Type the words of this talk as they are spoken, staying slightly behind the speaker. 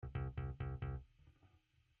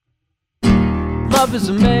love is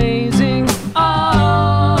amazing.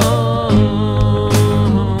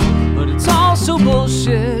 But it's also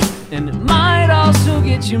bullshit, and it might also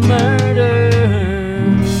get you murdered.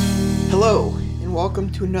 Hello, and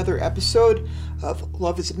welcome to another episode of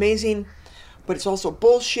Love is Amazing, but it's also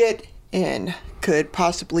bullshit and could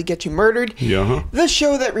possibly get you murdered. Yeah. The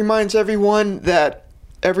show that reminds everyone that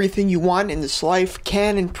everything you want in this life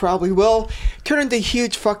can and probably will turn into a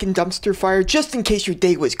huge fucking dumpster fire just in case your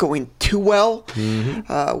day was going too well.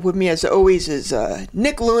 Mm-hmm. With me as always is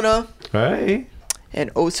Nick Luna. Hey. And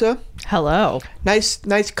Osa. Hello. Nice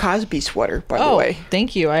Cosby sweater, by the way.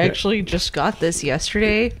 Thank you. I actually just got this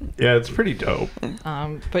yesterday. Yeah, it's pretty dope.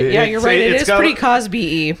 But yeah, you're right. It is pretty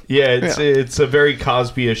Cosby-y. Yeah, it's a very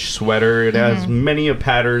Cosby-ish sweater. It has many a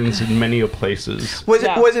patterns in many a places. Was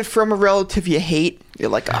it from a relative you hate? You're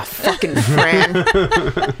like, fucking Fran.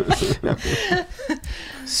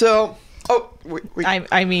 So,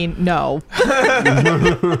 I mean, no.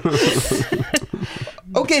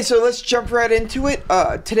 Okay, so let's jump right into it.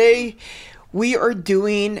 Today, we are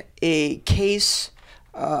doing a case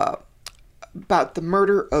about the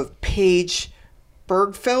murder of Paige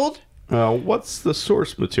Bergfeld. What's the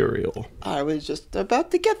source material? I was just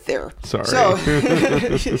about to get there. Sorry. So,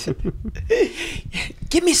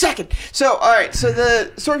 give me a second. So, all right. So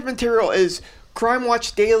the source material is Crime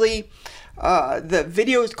Watch Daily. The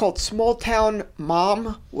video is called Small Town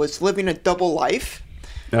Mom Was Living a Double Life.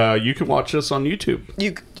 You can watch this on YouTube.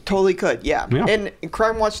 You totally could, yeah. And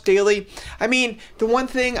Crime Watch Daily, I mean, the one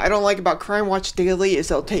thing I don't like about Crime Watch Daily is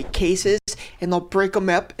they'll take cases and they'll break them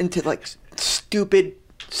up into, like, stupid,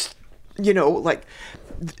 like,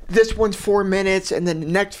 this one's 4 minutes, and then the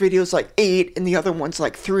next video is like 8, and the other one's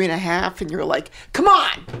like 3.5, and you're like, come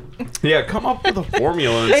on! Yeah, come up with a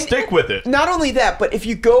formula and stick with it. Not only that, but if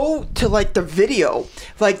you go to, like, the video,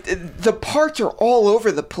 like, the parts are all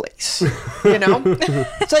over the place, you know?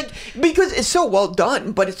 It's like, because it's so well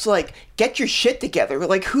done, but it's like, get your shit together.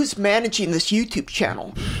 Like, who's managing this YouTube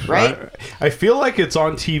channel, right? I feel like it's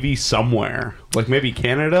on TV somewhere. Like, maybe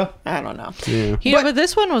Canada? I don't know. Yeah, but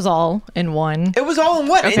this one was all in one. It was all in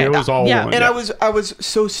one. Okay, it was all one. And I was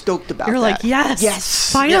so stoked about You're that. like,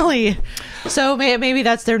 yes, finally. Yeah. So maybe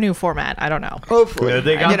that's their new format. I don't know. Hopefully.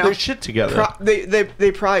 They got their shit together.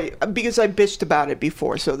 They probably, because I bitched about it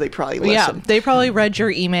before, so they probably listen. Yeah, they probably read your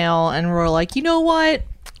email and were like, you know what?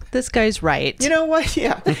 This guy's right. You know what?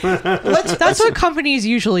 Yeah. That's what companies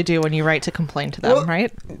usually do when you write to complain to them,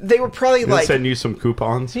 right? They were probably They'll like... send you some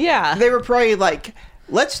coupons? Yeah. They were probably like,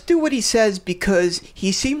 let's do what he says because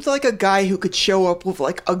he seems like a guy who could show up with,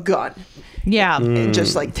 like, a gun. Yeah. And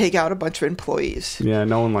just, like, take out a bunch of employees. Yeah,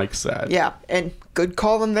 no one likes that. Yeah, and good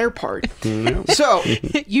call on their part. So...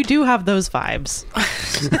 You do have those vibes.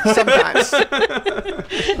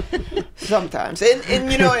 Sometimes.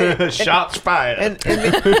 And you know... And, shots fired. And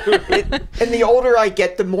the older I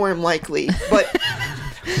get, the more I'm likely. But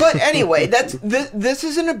anyway, this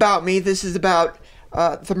isn't about me. This is about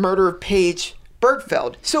the murder of Paige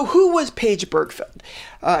Bergfeld. So who was Paige Bergfeld?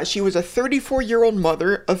 She was a 34-year-old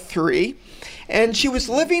mother of 3, and she was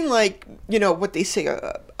living like, what they say,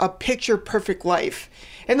 a picture-perfect life.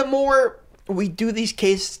 And the more we do these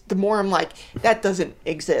cases, the more I'm like, that doesn't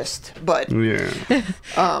exist. But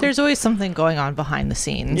there's always something going on behind the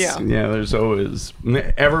scenes. Yeah, there's always...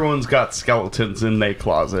 Everyone's got skeletons in their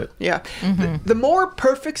closet. Yeah. The more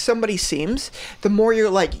perfect somebody seems, the more you're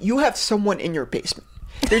like, you have someone in your basement.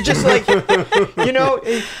 They're just like,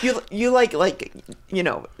 you like,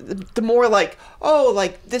 the more like, oh,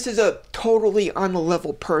 like, this is a totally on the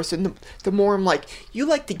level person, the more I'm like, you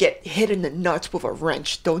like to get hit in the nuts with a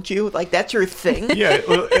wrench, don't you? Like, that's your thing? Yeah,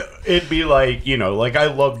 it'd be like, like, I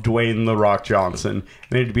love Dwayne "The Rock" Johnson,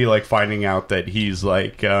 and it'd be like finding out that he's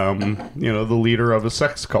like, the leader of a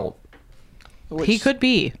sex cult. He could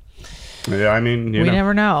be. Yeah, I mean, we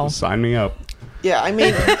never know. Sign me up. Yeah, I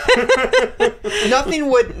mean, nothing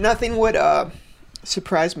would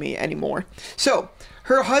surprise me anymore. So,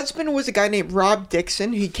 her husband was a guy named Rob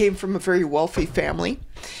Dixon. He came from a very wealthy family.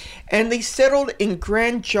 And they settled in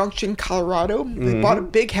Grand Junction, Colorado. They bought a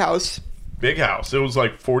big house. Big house. It was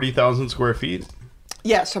like 40,000 square feet.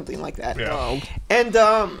 Yeah, something like that. Yeah. And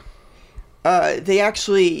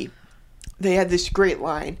they had this great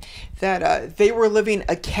line that they were living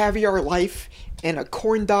a caviar life in a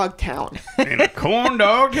corn dog town. In a corn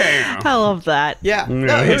dog town. I love that. Yeah.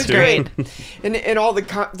 No, it was great. And all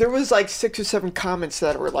the there was like 6 or 7 comments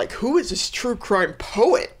that were like, who is this true crime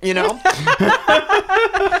poet, But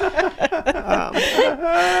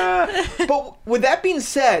with that being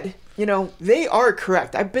said, they are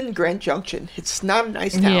correct. I've been to Grand Junction. It's not a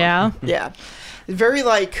nice town. Yeah. Yeah. Very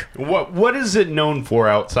like... What is it known for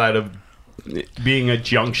outside of being a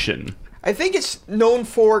junction. I think it's known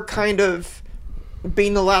for kind of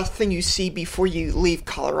being the last thing you see before you leave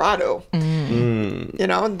Colorado. You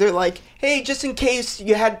know, and they're like, hey, just in case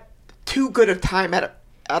you had too good a time at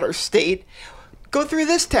our state, go through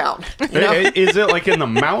this town. You know? Is it like in the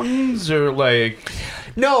mountains or like?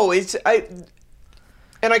 No,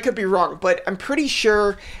 and I could be wrong, but I'm pretty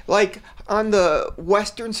sure, like, on the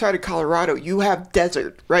western side of Colorado, you have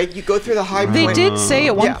desert, right? You go through the high They point. did say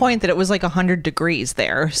at one Yeah. point that it was like 100 degrees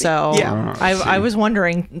there. So Yeah. I was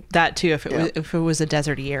wondering that too, if Yeah. it was a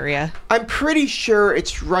deserty area. I'm pretty sure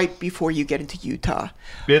it's right before you get into Utah.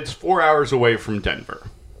 It's 4 hours away from Denver.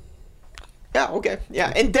 Yeah, okay.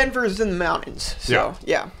 Yeah, and Denver's in the mountains. So,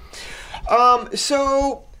 Yeah.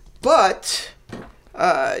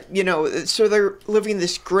 you know, so they're living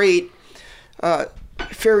this great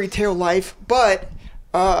fairy tale life, but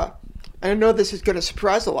I know this is going to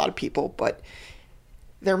surprise a lot of people, but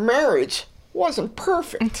their marriage wasn't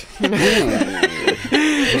perfect. we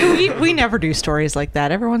never do stories like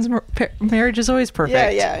that. Everyone's marriage is always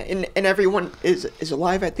perfect. Yeah, and everyone is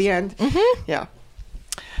alive at the end. Yeah.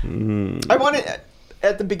 I wanted,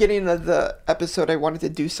 at the beginning of the episode, I wanted to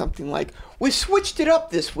do something like, we switched it up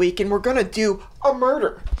this week and we're going to do a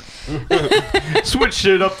murder. Switched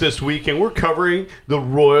it up this week and we're covering the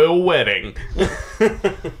royal wedding.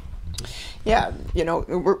 Yeah, you know,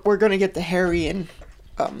 we're going to get to Harry and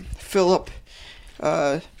Philip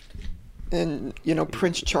and, you know,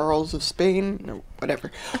 Prince Charles of Spain or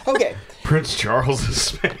whatever. Okay. Prince Charles of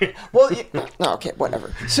Spain. Well, okay,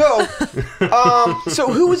 whatever. So,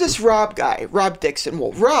 so who was this Rob guy? Rob Dixon.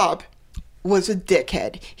 Well, Rob was a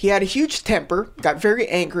dickhead. He had a huge temper, got very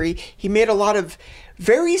angry. He made a lot of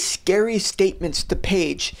very scary statements to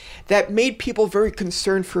Paige that made people very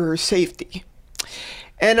concerned for her safety.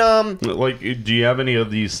 And, Like, do you have any of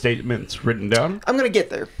these statements written down? I'm going to get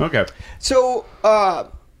there. Okay. So,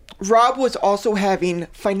 Rob was also having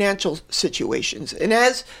financial situations. And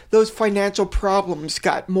as those financial problems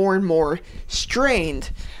got more and more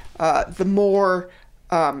strained, the more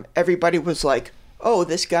everybody was like, oh,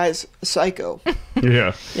 this guy's a psycho.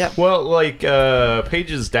 Yeah. Yeah. Well, like,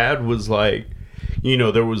 Paige's dad was like, you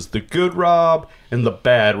know, there was the good Rob and the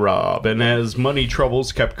bad Rob. And as money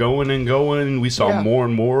troubles kept going and going, we saw Yeah. more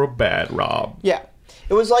and more of bad Rob. Yeah.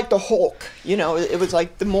 It was like the Hulk. You know, it was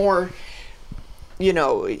like the more, you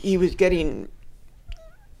know, he was getting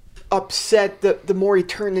upset, the more he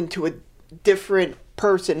turned into a different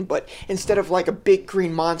person. But instead of like a big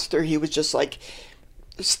green monster, he was just like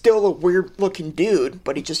still a weird looking dude,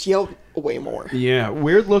 but he just yelled way more. Yeah,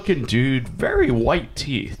 weird looking dude, very white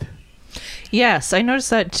teeth. Yes, I noticed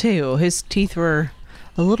that too. His teeth were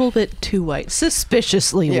a little bit too white,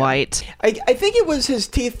 suspiciously Yeah. white. I think it was his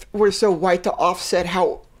teeth were so white to offset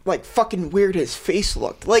how like fucking weird his face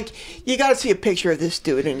looked. Like, you gotta see a picture of this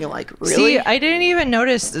dude and you're like, really? See, I didn't even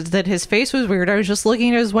notice that his face was weird. I was just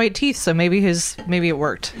looking at his white teeth, so maybe it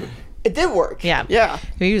worked. It did work. Yeah. Yeah.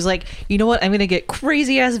 He was like, you know what? I'm gonna get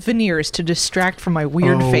crazy ass veneers to distract from my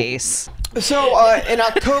weird face. So, in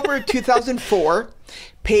October 2004,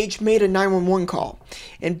 Paige made a 911 call.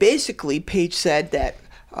 And basically, Paige said that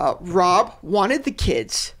Rob wanted the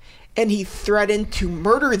kids and he threatened to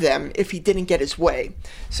murder them if he didn't get his way.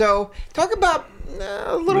 So, talk about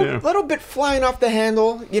a little bit flying off the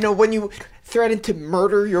handle. You know, when you threaten to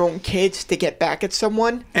murder your own kids to get back at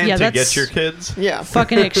someone. And Yeah, to that's- get your kids. Yeah.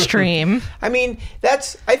 Fucking extreme. I mean,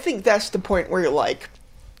 I think that's the point where you're like,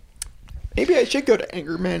 maybe I should go to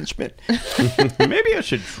anger management. Maybe I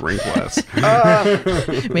should drink less.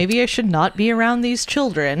 Maybe I should not be around these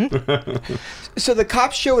children. So the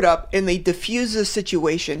cops showed up and they diffused the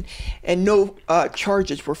situation and no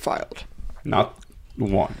charges were filed. Not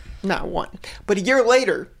one. Not one. But a year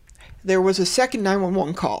later, there was a second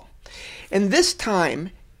 911 call. And this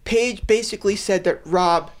time, Paige basically said that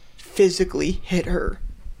Rob physically hit her.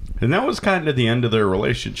 And that was kind of the end of their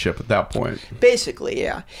relationship at that point. Basically,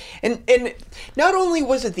 yeah. And not only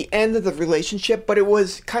was it the end of the relationship, but it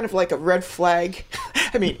was kind of like a red flag.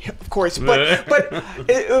 I mean, of course, but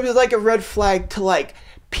it was like a red flag to like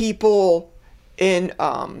people in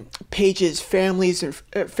Paige's family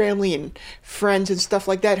and friends and stuff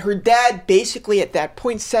like that. Her dad basically at that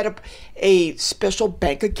point set up a special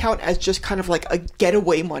bank account as just kind of like a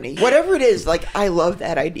getaway money. Whatever it is, like, I love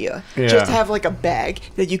that idea. Yeah. Just to have like a bag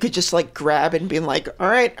that you could just like grab and be like, all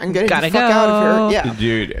right, I'm gonna Gotta get the fuck out of here. go. Yeah.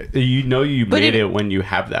 Dude, you know you But made it- it when you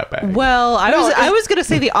have that bag. Well, I was gonna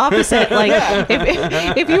say the opposite. Like,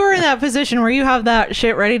 Yeah. if you were in that position where you have that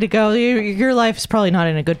shit ready to go, your life is probably not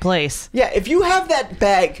in a good place. Yeah, if you have that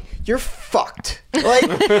bag, you're fucked. Like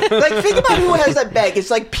think about who has that bag.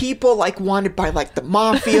 It's like people like wanted by like the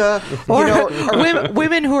mafia, Or, or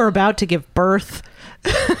women who are about to give birth.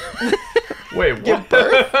 Wait, what? give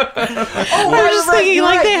birth. Oh, I was just thinking, you're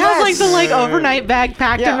like, right, they have, like, yes. the, like, overnight bag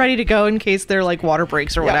packed Yeah. and ready to go in case their, like, water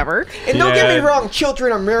breaks or whatever. And don't get me Yeah. wrong,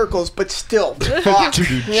 children are miracles, but still, fuck.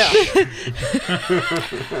 Yeah.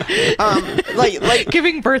 Like,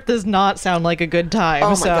 Giving birth does not sound like a good time, Oh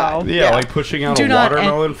my so... God. Yeah, Yeah. like pushing out Do a not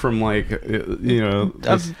watermelon from like,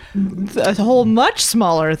 A whole much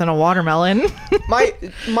smaller than a watermelon.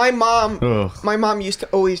 my mom, Ugh. my mom used to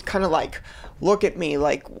always kind of like look at me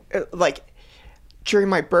like during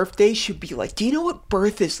my birthday, she'd be like, "Do you know what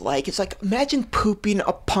birth is like? It's like, imagine pooping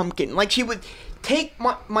a pumpkin." Like, she would take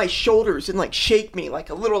my shoulders and like shake me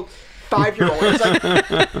like a little 5-year-old. It's like,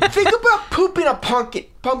 think about pooping a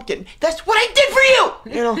pumpkin. That's what I did for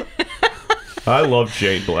you. You know. I love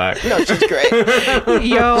Jane Black. No, she's great. Yo,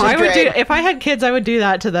 I would great. do, if I had kids, I would do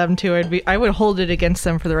that to them too. I would hold it against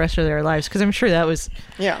them for the rest of their lives because I'm sure that was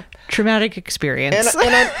Yeah. traumatic experience.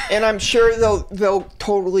 And I'm sure they'll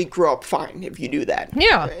totally grow up fine if you do that.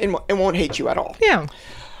 Yeah. And won't hate you at all. Yeah.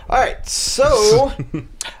 All right, so,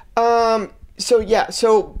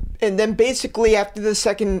 and then basically after the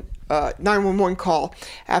second 911 call,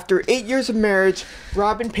 after 8 years of marriage,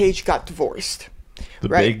 Rob and Paige got divorced. The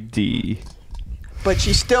Right. Big D. But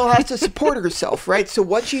she still has to support herself, right? So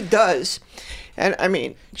what she does, and I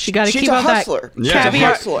mean, She got to she's keep a up that hustler. Yeah. She's a caviar.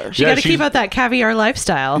 hustler. She Yeah, got to keep she's- up that caviar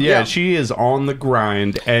lifestyle. Yeah, she is on the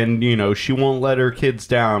grind, and she won't let her kids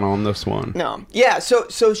down on this one. No, yeah. So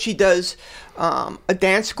she does a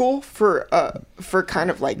dance school for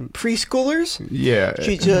kind of like preschoolers. Yeah.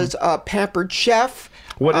 She does Pampered Chef.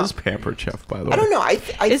 What is Pampered Chef, by the way? I don't know. I Is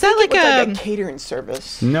think that it was like like a- a catering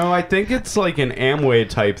service. No, I think it's like an Amway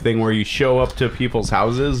type thing where you show up to people's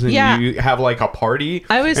houses and Yeah. you have like a party.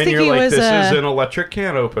 I was and thinking you're it like, was this a- is an electric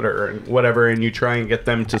can opener and whatever, and you try and get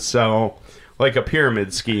them to sell like a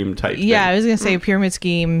pyramid scheme type Yeah, I thing. was gonna say pyramid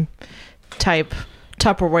scheme type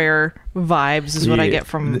Tupperware vibes is what I Yeah, get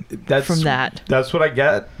from that's, that. That's what I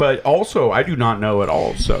get, but also I do not know at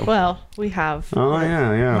all, so. Well, we have Oh,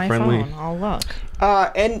 yeah, my friendly. phone. I'll look.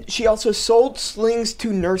 And she also sold slings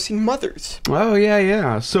to nursing mothers. Oh,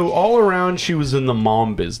 yeah. So all around, she was in the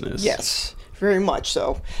mom business. Yes, very much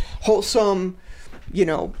so. Wholesome,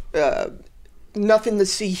 nothing to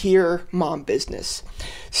see here, mom business.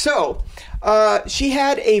 So, she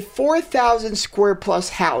had a 4,000 square plus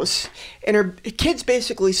house, and her kids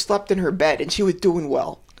basically slept in her bed, and she was doing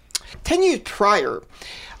well. 10 years prior,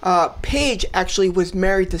 Paige actually was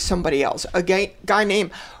married to somebody else, a guy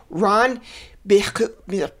named Ron Bigler.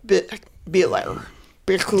 Ron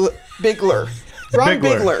Bigler.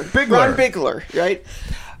 Bigler. Ron Bigler, right?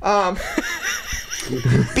 I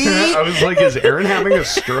was like, is Aaron having a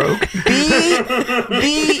stroke? Begler.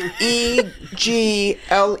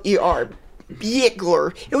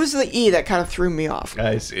 Bigler. It was the E that kind of threw me off.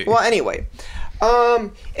 I see. Well, anyway.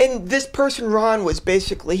 And this person, Ron, was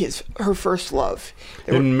basically her first love.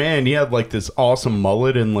 And man, he had like this awesome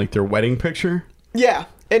mullet in like their wedding picture. Yeah.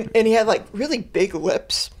 And he had like really big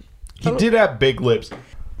lips. He did have big lips.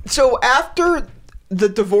 So after the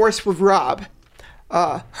divorce with Rob,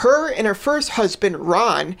 her and her first husband,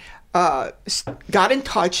 Ron, got in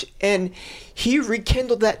touch, and he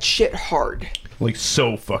rekindled that shit hard. Like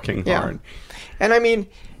so fucking Yeah. hard. And I mean,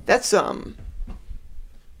 that's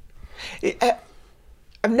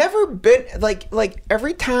I've never been like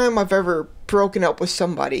every time I've ever broken up with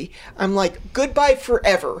somebody, I'm like, goodbye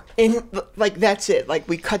forever, and like that's it. Like,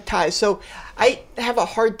 we cut ties. So I have a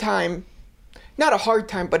hard time, not a hard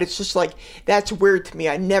time, but it's just like, that's weird to me.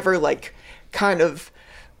 I never like kind of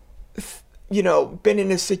been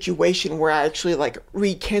in a situation where I actually like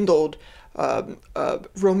rekindled a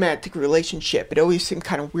romantic relationship. It always seemed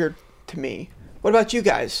kind of weird to me. What about you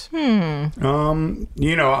guys? I've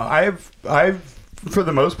for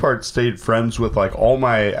the most part stayed friends with like all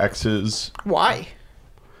my exes. Why?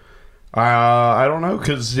 I don't know,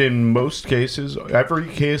 because in most cases, every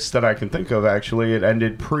case that I can think of, actually, it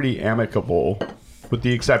ended pretty amicable, with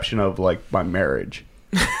the exception of like my marriage.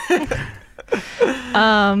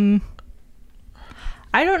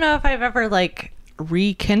 I don't know if I've ever like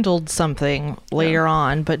rekindled something later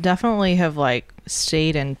on, but definitely have like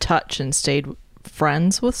stayed in touch and stayed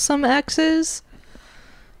friends with some exes.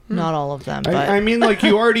 Not all of them, but I mean, like,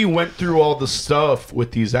 you already went through all the stuff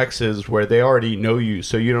with these exes where they already know you,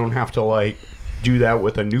 so you don't have to like do that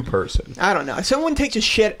with a new person. I don't know. If someone takes a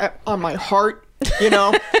shit on my heart,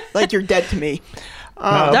 like, you're dead to me.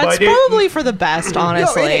 That's but probably for the best,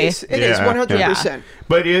 honestly. No, it is. It is Yeah, 100%.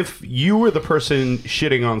 But if you were the person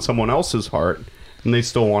shitting on someone else's heart and they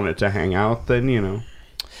still wanted to hang out, then, you know.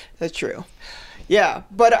 That's true. Yeah,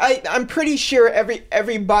 but I'm pretty sure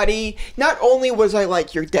everybody, not only was I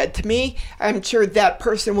like, you're dead to me, I'm sure that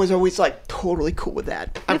person was always like, totally cool with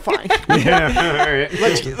that. I'm fine. Yeah, all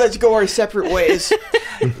right. Let's go our separate ways.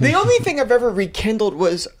 The only thing I've ever rekindled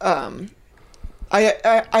was I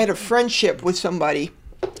had a friendship with somebody,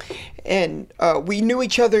 and we knew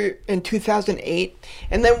each other in 2008,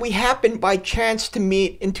 and then we happened by chance to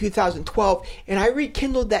meet in 2012, and I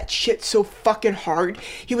rekindled that shit so fucking hard.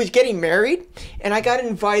 He was getting married, and I got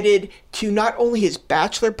invited to not only his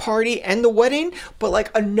bachelor party and the wedding, but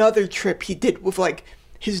like another trip he did with like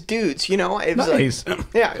his dudes, you know? It was Nice. like,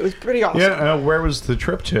 yeah, it was pretty awesome. Yeah, where was the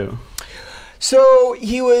trip to? So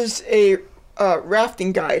he was a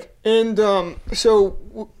rafting guide, and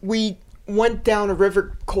we went down a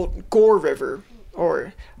river called Gore River,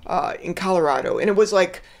 or in Colorado, and it was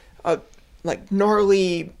like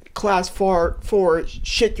gnarly class 4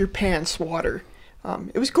 shit your pants water.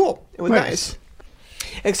 It was cool. It was nice.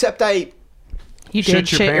 Except You did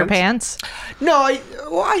shit your pants? no,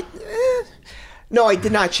 no, I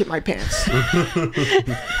did not shit my pants.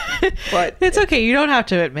 But It's okay. You don't have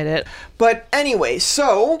to admit it. But anyway,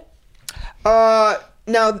 so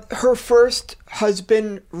now her first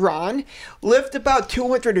husband, Ron, lived about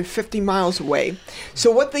 250 miles away.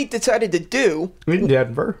 So what they decided to do In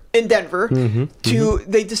Denver.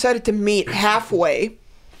 They decided to meet halfway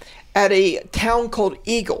at a town called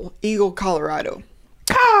Eagle, Colorado.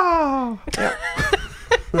 Yeah.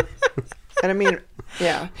 And I mean,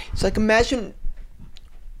 yeah, it's like, imagine,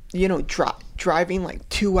 you know, driving like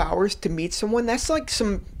 2 hours to meet someone. That's like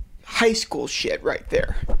some high school shit right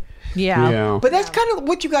there. Yeah. But that's kind of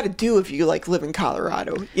what you got to do if you like live in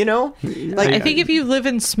Colorado, you know? Like, I think if you live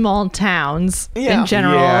in small towns Yeah. in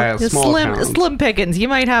general, Yeah, small towns. slim pickings, you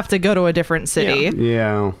might have to go to a different city.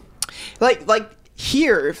 Yeah. like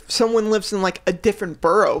here, if someone lives in like a different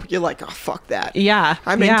borough, you're like, oh, fuck that. Yeah.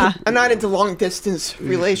 I'm not into long distance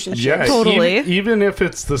relationships. Yeah, Totally. Even if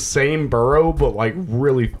it's the same borough, but like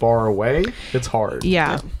really far away, it's hard.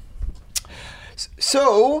 Yeah.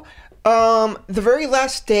 So, the very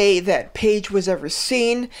last day that Paige was ever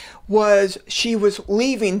seen was she was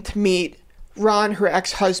leaving to meet Ron, her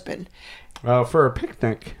ex-husband, For a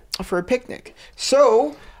picnic. for a picnic.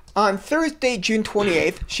 So, on Thursday, June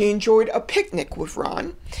 28th, she enjoyed a picnic with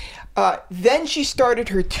Ron. Then she started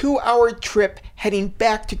her 2-hour trip heading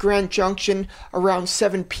back to Grand Junction around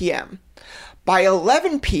 7 p.m. By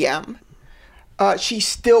 11 p.m., she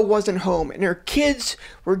still wasn't home, and her kids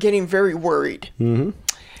were getting very worried. Mm-hmm.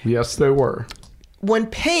 Yes, they were. When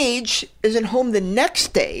Paige isn't home the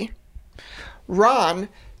next day, Ron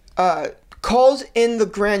calls in the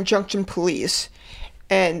Grand Junction police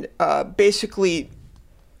and basically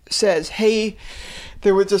says, hey,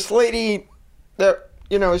 there was this lady that,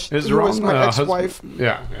 you know, who was my ex-wife.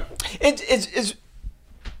 Yeah. It's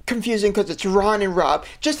confusing because it's Ron and Rob.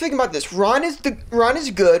 Just think about this. Ron is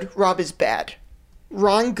good, Rob is bad.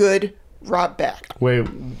 Ron good, Rob bad. Wait,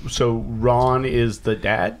 so Ron is the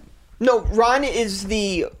dad? No, Ron is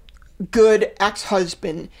the good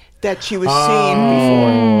ex-husband that she was seeing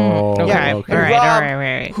before. Okay. And All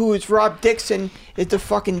right. Rob, who is Rob Dixon, is the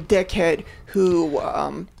fucking dickhead who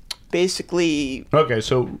basically... Okay,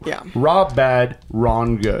 so Yeah. Rob bad,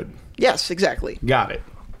 Ron good. Yes, exactly. Got it.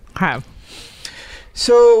 Okay.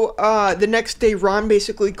 So the next day, Ron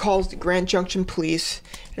basically calls the Grand Junction police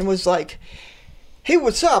and was like, hey,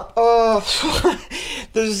 what's up?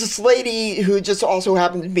 There's this lady who just also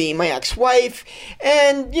happened to be my ex-wife,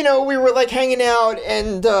 and, you know, we were, like, hanging out,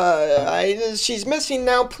 and she's missing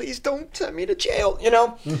now. Please don't send me to jail, you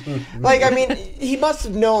know? Like, I mean, he must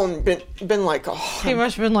have known, been like, oh. He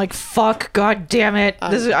must have been like, fuck, god damn it.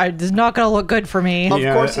 This is not going to look good for me. Of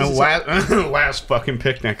course and this is- last fucking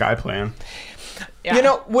picnic I planned. Yeah. You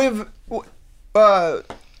know,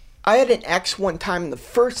 I had an ex one time, and the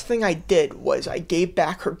first thing I did was I gave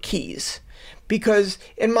back her keys. Because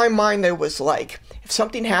in my mind, I was like, if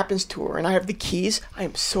something happens to her and I have the keys, I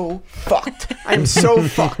am so fucked. I'm so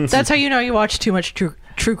fucked. That's how you know you watch too much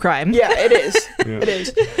true crime. Yeah, it is. It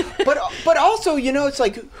is. But also, you know, it's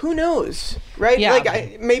like, who knows, right? Yeah.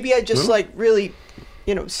 Like, maybe I just, like, really,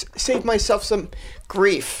 you know, save myself some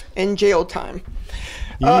grief in jail time.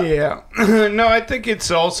 Yeah. No, I think it's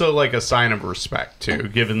also like a sign of respect, too,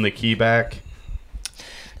 giving the key back.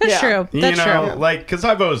 That's Yeah. true. That's you know, true. like, because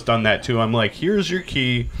I've always done that, too. I'm like, here's your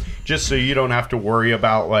key, just so you don't have to worry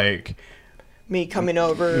about, like, me coming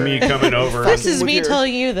over. This is with me your-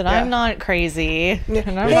 telling you that Yeah. I'm not crazy.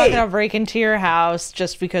 And I'm Hey. not going to break into your house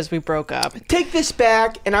just because we broke up. Take this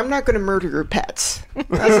back, and I'm not going to murder your pets.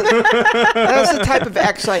 That's the type of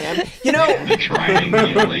ex I am. You know,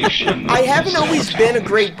 I haven't always been a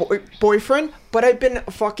great boyfriend, but I've been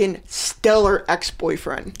a fucking stellar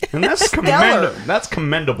ex-boyfriend. And that's Stellar. That's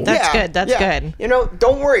commendable. That's good, that's good. You know,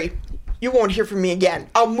 don't worry. You won't hear from me again.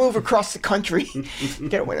 I'll move across the country.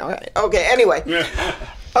 Get away. Okay, anyway.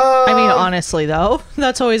 I mean, honestly, though,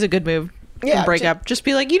 that's always a good move. Yeah, Break up. Just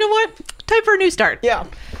be like, you know what? Time for a new start. Yeah.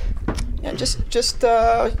 Yeah, just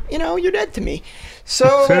you know, you're dead to me.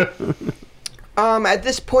 So, at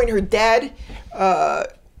this point, her dad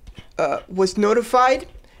was notified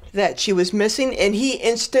that she was missing, and he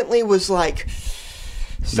instantly was like,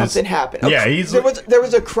 something happened. Yeah, there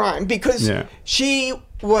was a crime because Yeah. she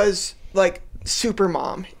was like super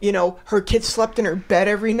mom. You know, her kids slept in her bed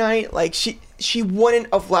every night. Like she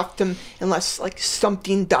wouldn't have left him unless like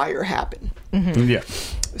something dire happened. Yeah.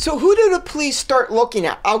 So who did the police start looking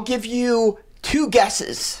at? I'll give you 2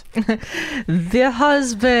 guesses. The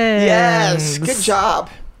husband. Yes, good job.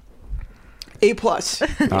 A+.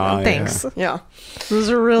 Thanks. Yeah, This was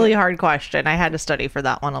a really hard question. I had to study for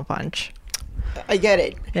that one a bunch. I get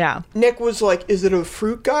it. Yeah. Nick was like, "Is it a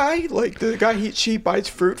fruit guy? Like the guy she buys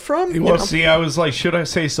fruit from?" You Well, know? see, I was like, should I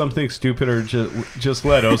say something stupid or just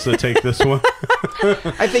let Osa take this one?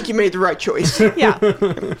 I think you made the right choice. Yeah.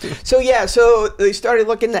 So they started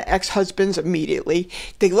looking at ex-husbands immediately.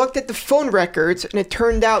 They looked at the phone records, and it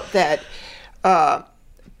turned out that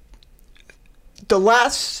the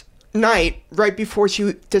last night, right before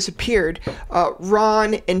she disappeared,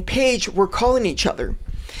 Ron and Paige were calling each other.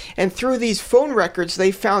 And through these phone records,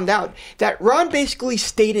 they found out that Ron basically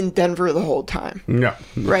stayed in Denver the whole time. No.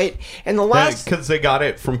 Right? And the last... Because they got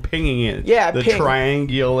it from pinging it. Yeah, the ping.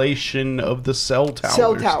 triangulation of the cell towers.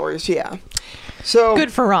 Cell towers, yeah. So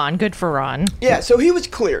Good for Ron. Good for Ron. yeah, so he was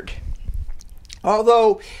cleared.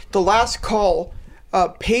 Although the last call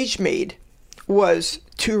Paige made was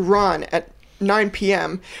to Ron at 9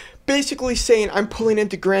 p.m., basically saying, "I'm pulling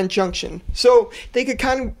into Grand Junction." So they could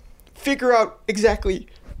kind of figure out exactly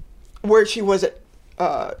where she was at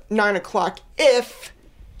 9 o'clock if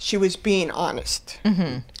she was being honest.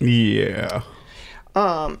 Yeah.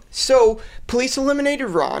 So police eliminated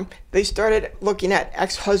Ron. They started looking at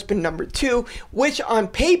ex-husband number 2, which on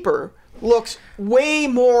paper looks way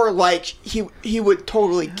more like he would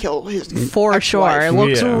totally kill his For ex-wife. sure. It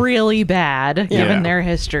looks Yeah. really bad, Yeah. given their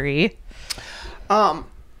history. Bad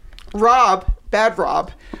Rob,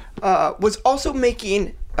 was also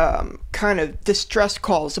making kind of distress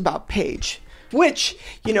calls about Paige. Which,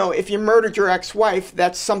 you know, if you murdered your ex-wife,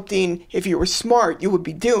 that's something, if you were smart, you would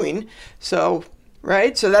be doing. So,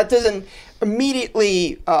 right? So that doesn't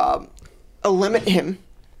immediately eliminate him.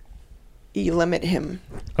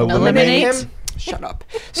 Eliminate him. Shut up.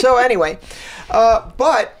 So anyway,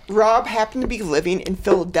 but Rob happened to be living in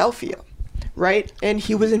Philadelphia, right? And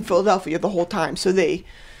he was in Philadelphia the whole time. So he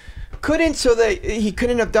couldn't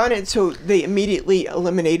have done it, so they immediately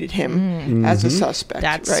eliminated him as a suspect.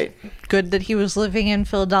 That's right. good that he was living in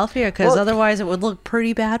Philadelphia, because Well, otherwise it would look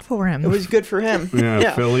pretty bad for him. It was good for him.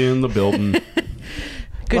 Yeah, Philly in the building.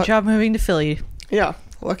 Good job moving to Philly. Yeah,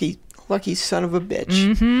 lucky son of a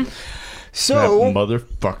bitch. Mm-hmm. So That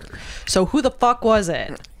motherfucker. So who the fuck was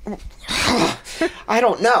it? I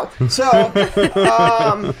don't know. So,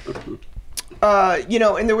 you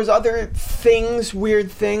know, and there was other things, weird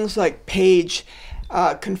things, like Paige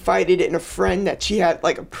confided in a friend that she had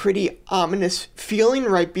like a pretty ominous feeling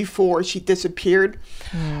right before she disappeared.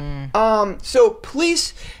 So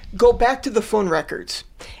police go back to the phone records,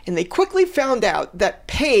 and they quickly found out that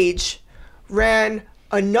Paige ran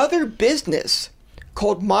another business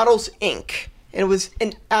called Models Inc. And it was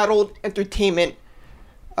an adult entertainment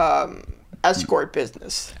escort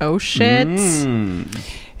business. Oh shit.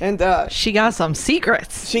 And She got some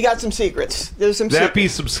secrets. she got some secrets. There's some That be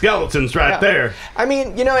some skeletons right there. I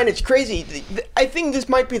mean, you know, and it's crazy. I think this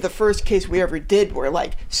might be the first case we ever did where,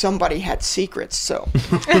 like, somebody had secrets, so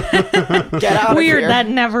get out Weird, of here. that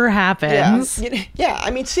never happens. Yeah, I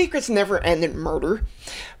mean, secrets never end in murder.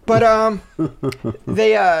 But,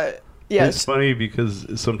 they, yes. It's funny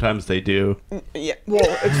because sometimes they do. Yeah, well,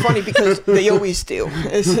 it's funny because they always do,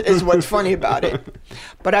 is what's funny about it.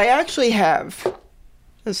 But I actually have,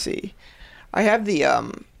 let's see, I have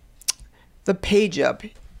the page up.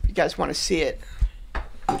 If you guys want to see it.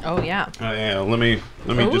 Oh yeah. Oh yeah, let me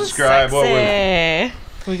Ooh, describe what we're.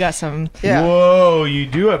 sexy. We got some. Yeah. Whoa, you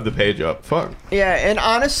do have the page up. Fuck. Yeah, and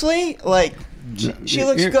honestly, like, She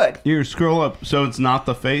looks good. You scroll up, so it's not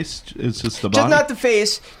the face, it's just the body. Just not the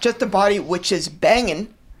face, just the body, which is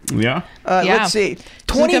banging. Yeah. Let's see. She's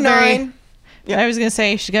got 29. I was gonna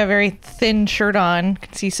say she's got a very thin shirt on.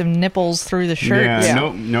 Can see some nipples through the shirt.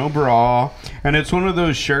 Yeah, no bra, and it's one of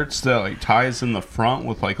those shirts that like ties in the front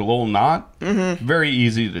with like a little knot. Mm-hmm. Very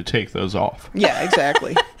easy to take those off. Yeah,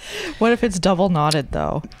 exactly. What if it's double knotted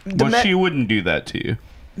though? She wouldn't do that to you.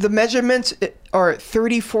 The measurements are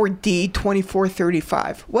 34D,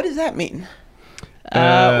 2435. What does that mean?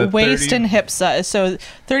 Waist 30. and hip size. So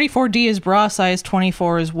 34D is bra size,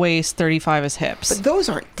 24 is waist, 35 is hips. But those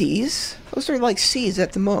aren't D's. Those are like C's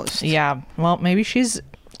at the most. Yeah. Well, maybe she's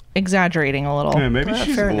exaggerating a little. Yeah, maybe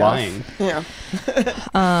she's fair lying. Yeah.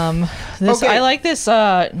 This Okay. I like this.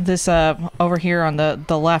 This over here on the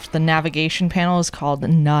left, the navigation panel is called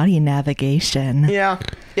Naughty Navigation. Yeah.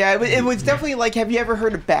 Yeah, it was definitely like, have you ever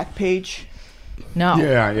heard of Backpage? No.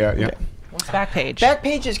 Yeah. What's Backpage?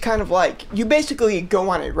 Backpage is kind of like, you basically go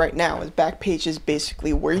on it right now. Backpage is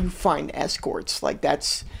basically where you find escorts. Like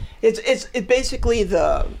it's basically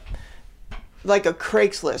like a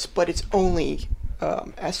Craigslist, but it's only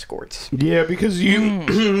escorts. Yeah, because you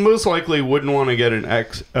most likely wouldn't want to get an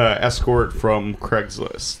escort from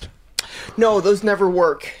Craigslist. No, those never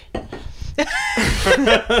work. Are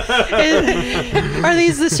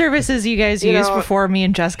these the services you guys used before me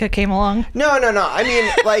and Jessica came along? No. I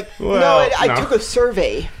mean, like, I took a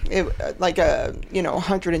survey, like a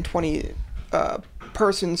 120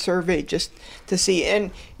 person survey just to see,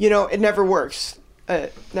 and it never works.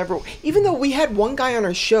 Never. Even though we had one guy on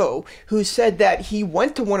our show who said that he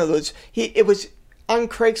went to one of those. It was on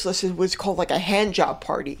Craigslist. It was called like a hand job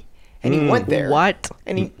party, and he went there. What?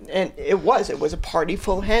 And it was a party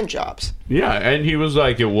full of hand jobs. Yeah, and he was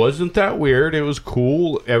like, it wasn't that weird. It was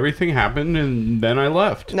cool. Everything happened, and then I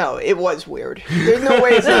left. No, it was weird. There's no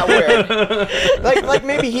way it's not weird. like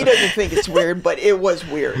maybe he doesn't think it's weird, but it was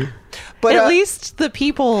weird. But at least the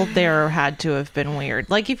people there had to have been weird.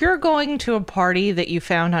 Like if you're going to a party that you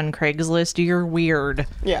found on Craigslist, you're weird.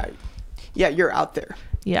 Yeah, you're out there.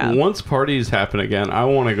 Yeah. Once parties happen again, I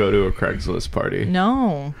want to go to a Craigslist party.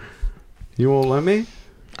 No. You won't let me?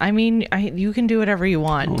 I mean, you can do whatever you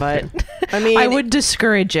want, Okay. but I mean, I would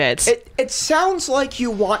discourage it. It sounds like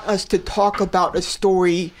you want us to talk about a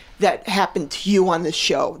story that happened to you on the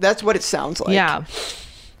show. That's what it sounds like. Yeah.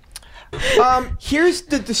 Here's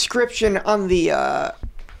the description on the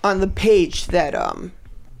page that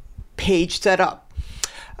Paige set up.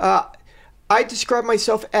 I describe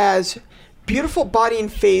myself as beautiful body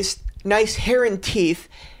and face, nice hair and teeth,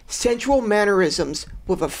 sensual mannerisms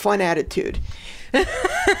with a fun attitude.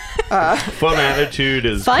 Fun attitude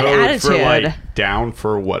is Fun code attitude. for like down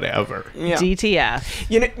for whatever. Yeah.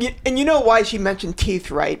 DTF. And you know why she mentioned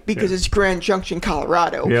teeth, right? Because it's Grand Junction,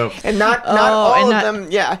 Colorado. Yep. And not all and of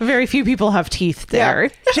them, yeah. Very few people have teeth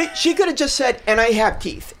there. Yeah. She could have just said, and I have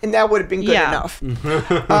teeth, and that would have been good Yeah. enough.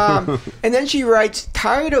 And then she writes,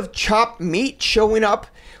 tired of chopped meat showing up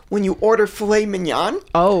when you order filet mignon?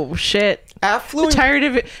 Oh shit. Affluent.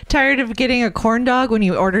 Tired of getting a corn dog when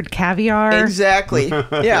you ordered caviar. Exactly.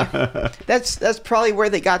 Yeah. That's probably where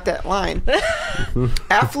they got that line.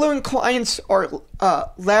 Affluent clients are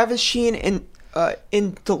lavishing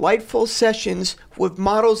in delightful sessions with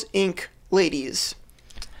Models Inc. ladies.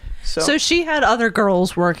 So she had other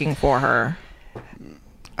girls working for her.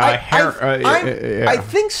 I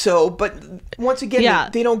think so, but once again,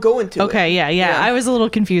 they don't go into it. Okay, yeah. I was a little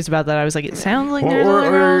confused about that. I was like, it sounds like there's other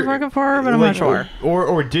girls working for her, but I'm not sure.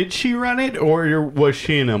 Or did she run it, or was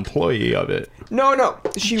she an employee of it? No.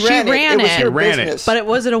 She ran it. It was her business. But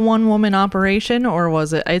was it a one-woman operation, or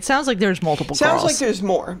was it? It sounds like there's multiple Sounds girls. like there's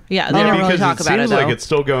more. Yeah, they don't really talk about it, seems though. like it's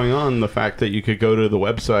still going on, the fact that you could go to the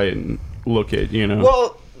website and look at,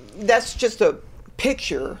 Well, that's just a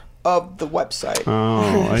picture of the website.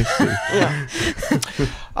 Oh, I see.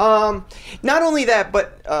 Yeah. Not only that,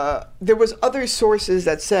 but there was other sources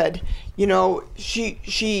that said,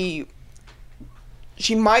 she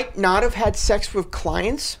might not have had sex with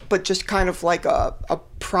clients, but just kind of like a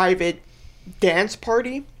private dance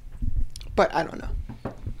party. But I don't know.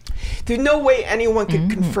 There's no way anyone could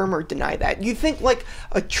confirm or deny that. You think like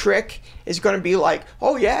a trick is going to be like,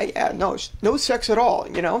 oh yeah, no sex at all.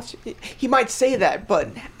 He might say that, but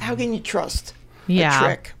how can you trust a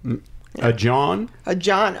trick? A John? A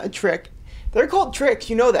trick. They're called tricks.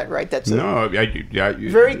 You know that, right? That's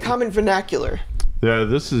very common vernacular. Yeah,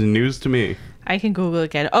 this is news to me. I can Google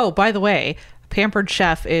again. Oh, by the way, Pampered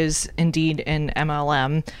Chef is indeed an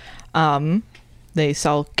MLM. They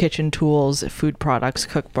sell kitchen tools, food products,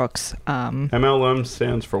 cookbooks. MLM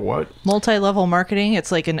stands for what? Multi-level marketing.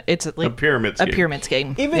 It's like A pyramid scheme. A pyramid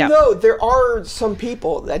scheme. Even though there are some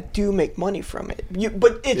people that do make money from it,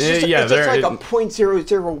 but it's just, it's just like a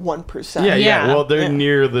 0.001%. Yeah. Well, they're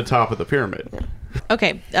near the top of the pyramid. Yeah.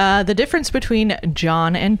 Okay, the difference between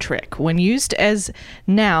John and Trick. When used as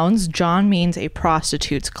nouns, John means a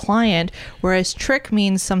prostitute's client, whereas Trick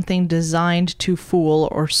means something designed to fool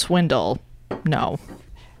or swindle. No.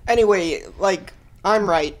 Anyway, like, I'm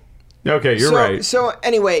right. Okay, you're right. So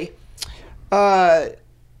anyway, so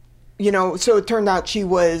it turned out she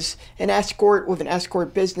was an escort with an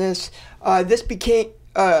escort business. This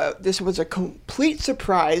was a complete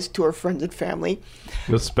surprise to her friends and family.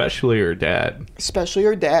 Especially her dad,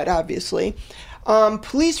 obviously.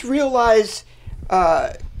 Police realize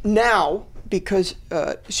now, because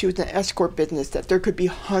she was in an escort business, that there could be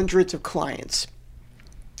hundreds of clients.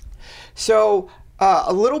 So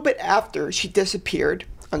a little bit after she disappeared,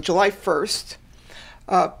 on July 1st,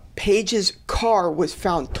 Paige's car was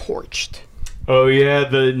found torched. Oh, yeah,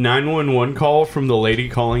 the 911 call from the lady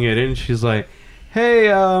calling it in. She's like, hey,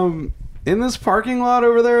 in this parking lot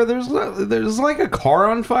over there, there's like a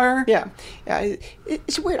car on fire. Yeah,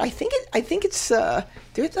 it's weird. I think it's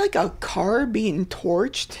there's like a car being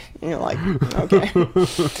torched. Like, okay.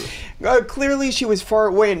 Clearly, she was far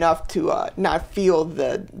away enough to not feel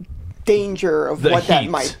the danger of what that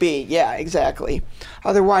might be. Yeah, exactly.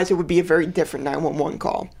 Otherwise, it would be a very different 911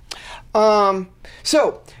 call.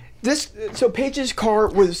 So Paige's car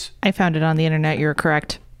was. I found it on the internet. You're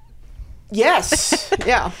correct. Yes.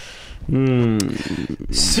 Yeah.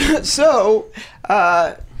 So,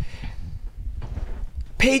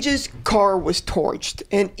 Paige's car was torched,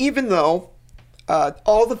 and even though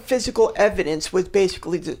all the physical evidence was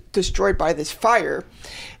basically destroyed by this fire,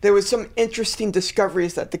 there was some interesting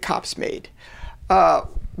discoveries that the cops made.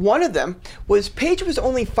 One of them was Paige was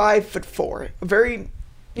only 5'4", very,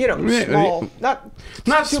 small, not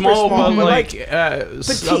super small, but like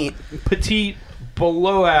petite. Petite,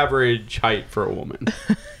 below average height for a woman.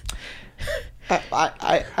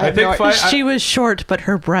 I think she was short, but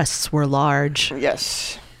her breasts were large.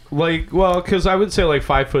 Yes. Because I would say like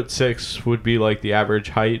 5'6" would be like the average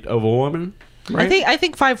height of a woman. Right? I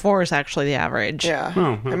think 5'4" is actually the average. Yeah.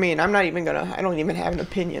 Oh. I mean, I don't even have an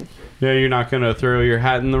opinion. Yeah, you're not gonna throw your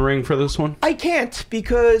hat in the ring for this one? I can't,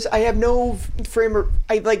 because I have no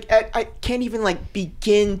I can't even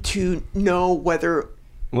begin to know whether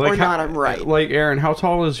or not I'm right. Like, Aaron, how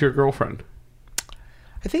tall is your girlfriend?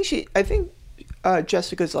 I think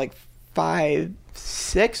Jessica's like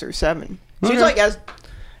 5'6" or 7. She's Okay. like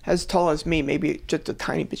as tall as me, maybe just a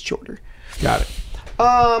tiny bit shorter. Got it.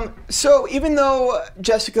 So even though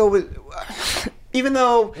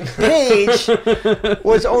Paige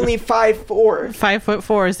was only 5'4",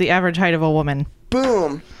 5'4" is the average height of a woman.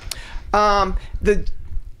 boom, the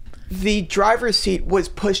driver's seat was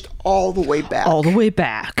pushed all the way back. All the way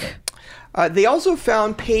back. They also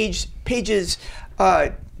found Paige's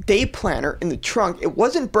day planner in the trunk. It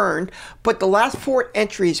wasn't burned, but the last 4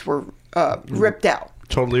 entries were ripped out.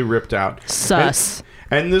 Totally ripped out. Sus.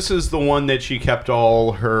 And this is the one that she kept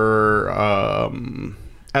all her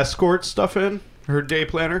escort stuff in? Her day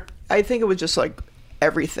planner? I think it was just like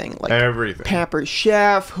everything. Like everything. Pampered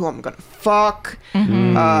Chef, who I'm going to fuck,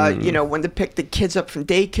 when to pick the kids up from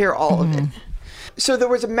daycare, all of it. So there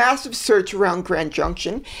was a massive search around Grand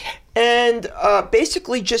Junction. And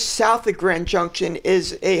basically just south of Grand Junction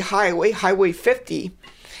is a highway, Highway 50.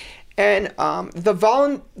 And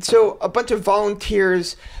so a bunch of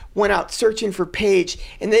volunteers went out searching for Paige,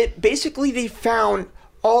 and they found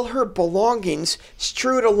all her belongings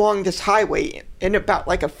strewed along this highway in about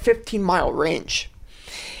like a 15-mile range.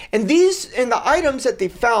 And the items that they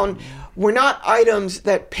found were not items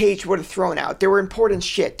that Paige would have thrown out. They were important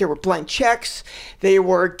shit. There were blank checks. They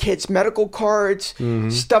were kids' medical cards,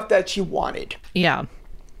 stuff that she wanted. Yeah.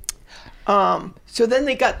 So then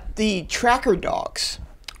they got the tracker dogs,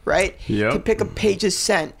 right? Yep. To pick up Paige's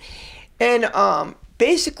scent. And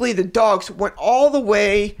basically the dogs went all the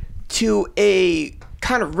way to a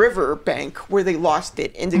kind of river bank where they lost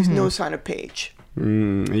it, and there's no sign of Paige.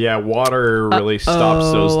 Yeah, water really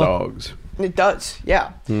stops those dogs. It does,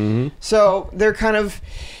 yeah. So they're kind of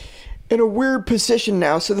in a weird position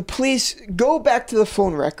now. So the police go back to the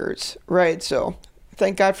phone records, right? So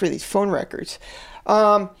thank God for these phone records.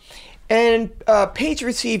 And Paige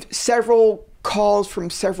received several calls from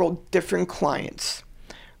several different clients,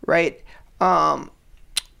 right?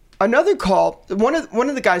 Another call, one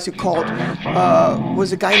of the guys who called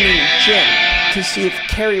was a guy named Jim. to see if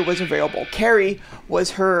Carrie was available. Carrie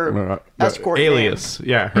was her escort alias. name.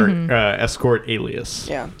 Yeah, her escort alias.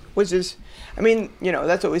 Yeah, which is, I mean,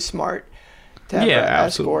 that's always smart to have an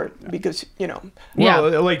escort because,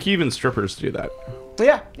 Well, like even strippers do that.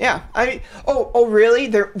 Yeah. I mean, oh, really?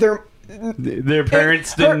 Their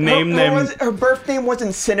parents didn't name them. Her birth name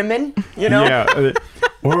wasn't Cinnamon, Yeah.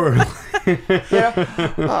 Or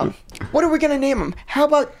what are we gonna name him? How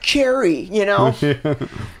about Cherry?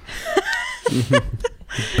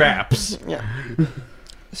 Baps. Yeah.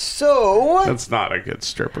 So That's not a good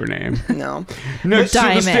stripper name. no. Next to the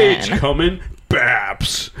Diamond. stage coming,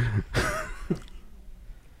 Baps.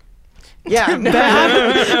 Yeah.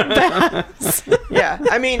 Yeah.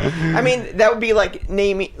 I mean that would be like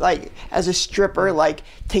naming like as a stripper, like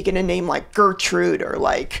taking a name like Gertrude or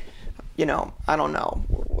like, I don't know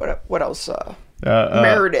what else.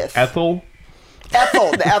 Meredith. Ethel.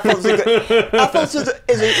 Ethel's a good. Ethel's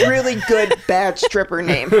is a really good bad stripper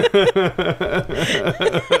name.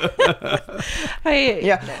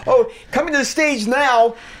 Yeah. Oh, coming to the stage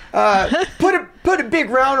now. Put a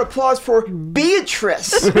big round of applause for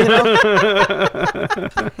Beatrice.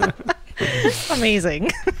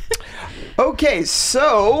 Amazing. Okay,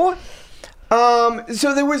 so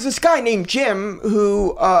there was this guy named Jim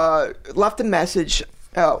who left a message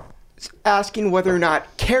asking whether or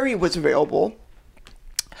not Carrie was available.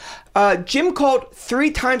 Jim called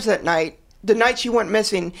 3 times that night, the night she went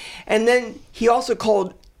missing, and then he also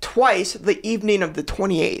called twice the evening of the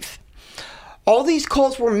 28th. All these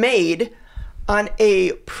calls were made on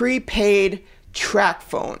a prepaid track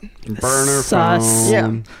phone. Burner Sus.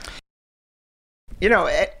 phone.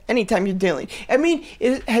 Yeah. Anytime you're dealing. I mean,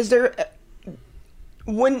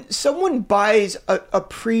 when someone buys a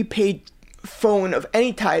prepaid phone of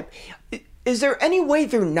any type, is there any way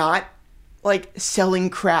they're not like selling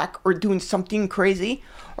crack or doing something crazy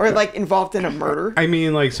or like involved in a murder? I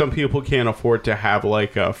mean, like some people can't afford to have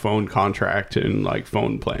like a phone contract and like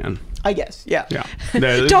phone plan. I guess, yeah. Yeah.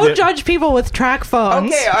 Don't judge people with track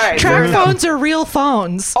phones. Okay, all right. Track phones are real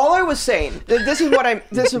phones. All I was saying, this is what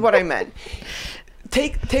I meant.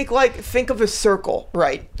 Think of a circle,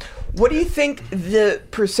 right? What do you think the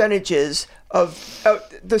percentages of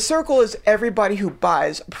the circle is everybody who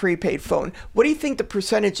buys a prepaid phone? What do you think the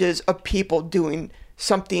percentages of people doing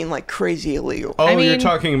something like crazy illegal? Oh, I mean- you're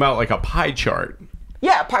talking about like a pie chart.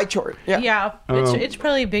 Yeah, pie chart. Yeah. Yeah, it's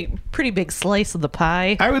probably a pretty big slice of the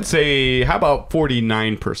pie. I would say, how about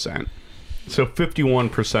 49%? So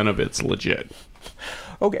 51% of it's legit.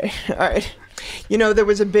 Okay. All right. There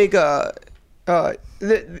was a big the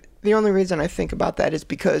only reason I think about that is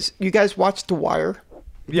because you guys watched The Wire.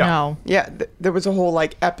 Yeah. No. Yeah, there was a whole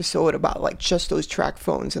like episode about like just those track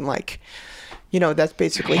phones and like, that's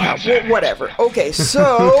basically how. Whatever. Okay,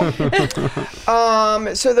 so,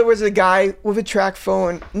 so there was a guy with a track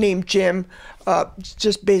phone named Jim,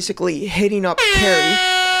 just basically hitting up Carrie.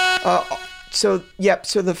 So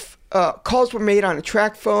the calls were made on a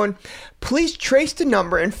track phone. Police traced the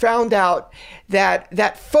number and found out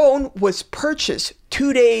that phone was purchased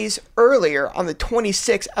 2 days earlier on the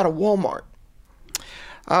 26th at a Walmart.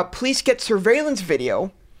 Police get surveillance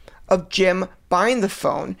video of Jim buying the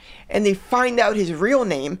phone, and they find out his real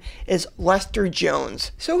name is Lester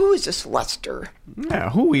Jones. So who is this Lester?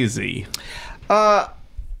 Yeah, who is he? Not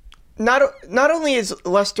only is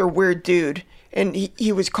Lester a weird dude, and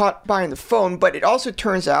he was caught buying the phone, but it also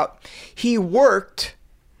turns out he worked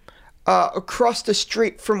across the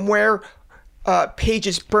street from where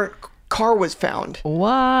Paige's burnt car was found.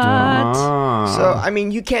 What? So, I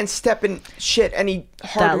mean, you can't step in shit any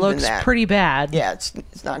harder That looks than that. pretty bad. Yeah,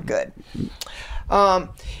 it's not good.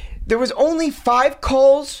 There was only 5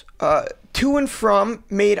 calls to and from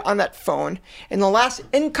made on that phone, and the last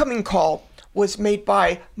incoming call was made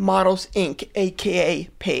by Models Inc., aka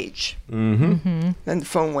Paige. Then the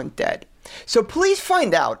phone went dead. So police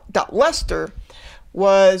find out that Lester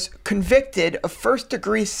was convicted of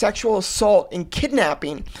first-degree sexual assault and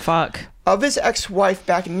kidnapping Fuck. of his ex-wife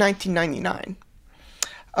back in 1999.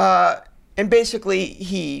 And basically,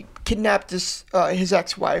 he kidnapped his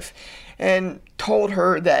ex-wife and told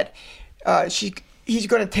her that he's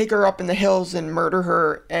going to take her up in the hills and murder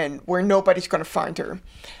her, and where nobody's going to find her.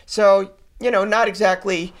 So, not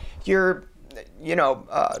exactly your,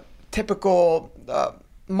 typical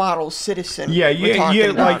model citizen. Yeah, we're talking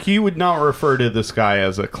about. like you would not refer to this guy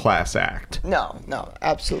as a class act. No,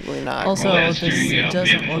 absolutely not. Also, this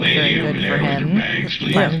doesn't look very good for him.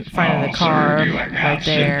 Finding the car right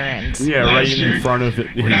there, and Right in front of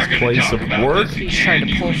his place of work. he's tried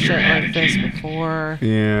to pull shit like this before.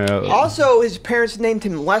 Yeah. Also, his parents named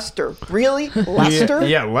him Lester. Really? Lester?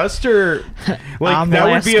 Yeah, Lester. Like I'm that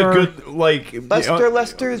would be a Lester. good like.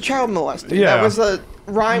 Lester, the child molester. Yeah. That was a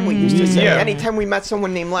rhyme we used to say Yeah. anytime we met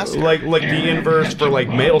someone named Lester. Like the inverse for like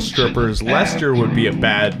male strippers, Lester would be a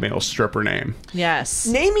bad male stripper name. Yes.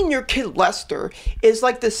 Naming your kid Lester is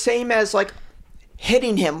like the same as like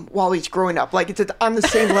hitting him while he's growing up. Like it's on the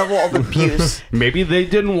same level of abuse. Maybe they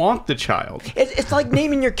didn't want the child. It's like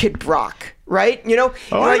naming your kid Brock, right? You know?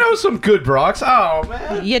 Oh, like, I know some good Brocks. Oh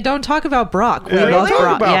man. Yeah, don't talk about Brock. We Yeah, love don't talk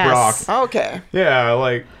Brock. about Yes. Brock. Okay. Yeah,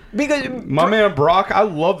 like Because my man Brock, I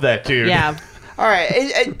love that dude. Yeah. all right,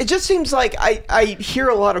 it just seems like I hear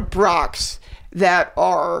a lot of Brocks that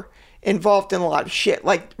are involved in a lot of shit.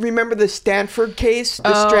 Like, remember the Stanford case?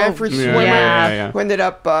 The Stanford swimmer yeah. who ended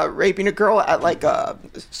up raping a girl at like a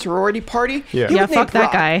sorority party? Yeah. He Yeah, was named fuck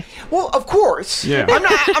that Brock. guy. Well, of course. Yeah.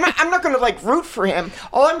 I'm not gonna like root for him.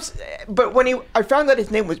 But when I found that his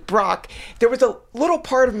name was Brock, there was a little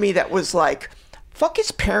part of me that was like, fuck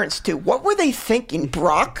his parents too. What were they thinking,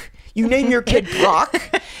 Brock? You name your kid Brock?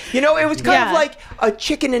 You know, it was kind of Yeah. like a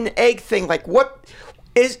chicken and egg thing. Like, what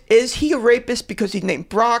is he a rapist because he's named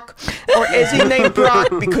Brock, or is he named Brock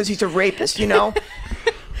because he's a rapist? You know,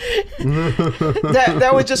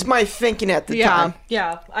 that was just my thinking at the time.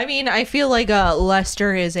 Yeah. I mean, I feel like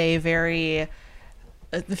Lester is a very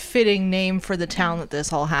fitting name for the town that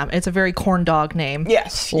this all happened. It's a very corn dog name.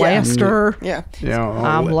 Yes. Yeah. Lester. Yeah. Yeah.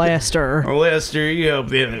 I'm Lester. Oh, Lester, you help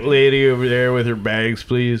that lady over there with her bags,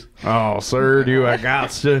 please. Oh, sir, do I got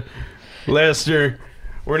to? Lester,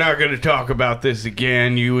 we're not going to talk about this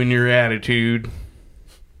again, you and your attitude.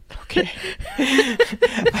 Okay.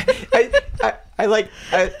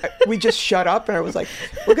 We just shut up, and I was like,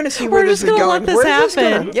 "We're gonna see where We're this just is gonna going. let this Where's this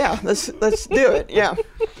happen." gonna- Yeah, let's do it. Yeah.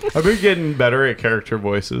 I've been getting better at character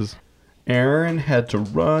voices. Aaron had to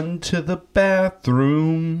run to the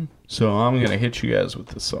bathroom, so I'm going to hit you guys with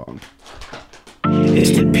this song.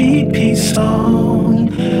 It's the pee-pee song.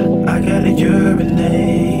 I gotta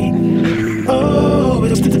urinate. Oh,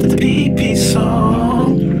 it's the pee-pee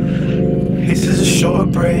song. This is a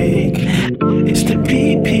short break. It's the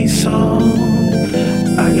pee-pee song.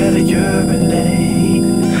 I gotta urinate.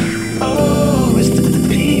 Oh, it's the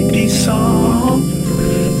pee-pee song.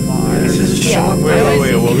 This is a short break.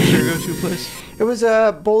 Wait, what was your go-to place? It was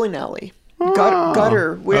a bowling alley. Gutter.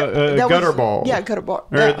 Gutter ball. Yeah, gutter ball.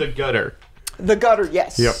 Or Yeah. the gutter. The gutter.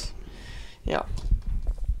 Yes. Yep. Yeah.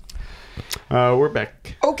 We're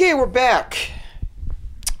back. Okay, we're back.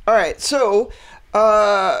 All right, so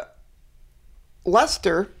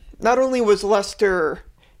Lester. Not only was Lester,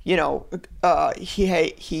 he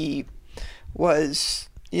was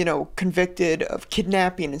convicted of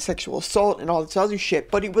kidnapping and sexual assault and all this other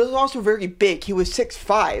shit, but he was also very big. He was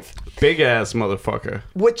 6'5", Big ass motherfucker.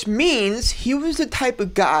 which means he was the type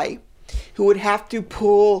of guy who would have to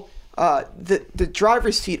pull the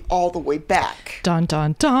driver's seat all the way back. Dun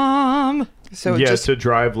dun dun. So Yeah, just to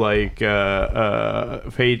drive like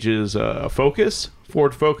Paige's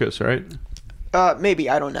Ford Focus, right? maybe,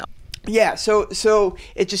 I don't know. Yeah, so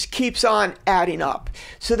it just keeps on adding up.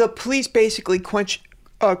 So the police basically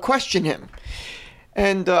question him,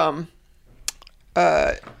 and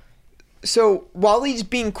so while he's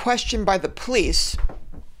being questioned by the police,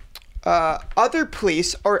 other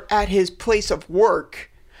police are at his place of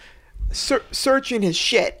work, searching his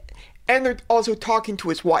shit, and they're also talking to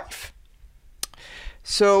his wife.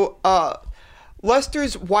 So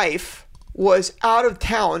Lester's wife was out of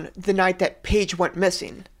town the night that Paige went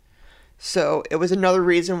missing. So it was another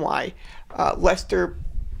reason why it looks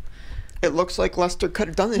like Lester could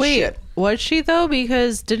have done this Wait, shit. was she though?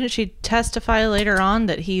 Because didn't she testify later on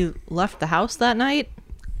that he left the house that night?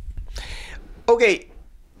 Okay.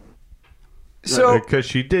 So Because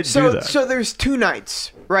she did do that. So there's two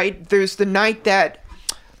nights, right? There's the night that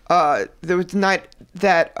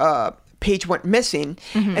Paige went missing,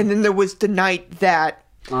 and then there was the night that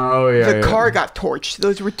Oh yeah. the car got torched.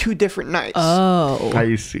 Those were two different nights. Oh.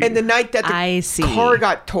 I see. And the night that I the see. car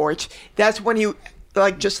got torched, that's when he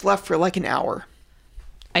just left for like an hour.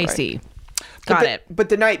 I see. But Got it. But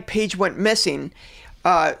the night Paige went missing,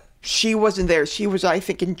 she wasn't there. She was, I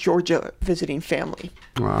think, in Georgia visiting family.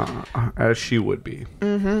 As she would be.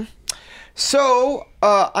 So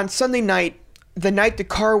on Sunday night, the night the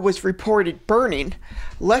car was reported burning,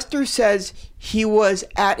 Lester says he was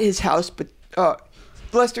at his house, but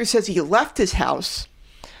Lester says he left his house,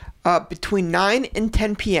 between 9 and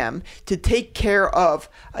 10 p.m. to take care of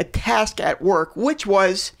a task at work, which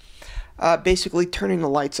was basically turning the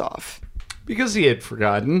lights off. Because he had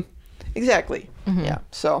forgotten. Exactly. Yeah.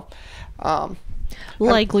 So,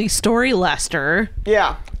 Likely story, Lester.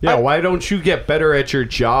 yeah. Yeah, why don't you get better at your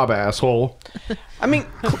job, asshole? I mean,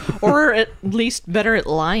 Or at least better at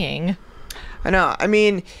lying. I know. I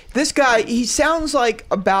mean, this guy, he sounds like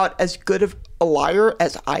about as good of a liar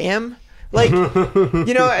as I am. Like,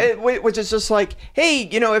 you know, which is just like, hey,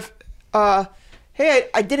 you know, if, hey,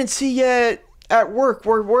 I didn't see you at work.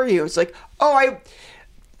 Where were you? It's like, oh,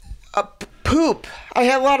 poop. I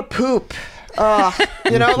had a lot of poop.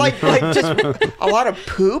 You know, like just a lot of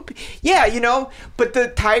poop. Yeah, you know, but the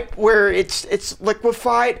type where it's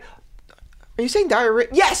liquefied. Are you saying diarrhea?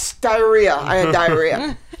 Yes, diarrhea. I had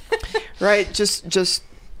diarrhea. Right? Just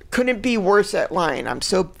couldn't be worse at lying. I'm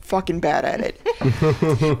so fucking bad at it.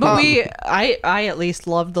 But I at least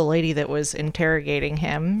loved the lady that was interrogating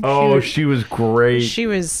him. Oh, she was great. She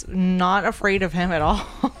was not afraid of him at all.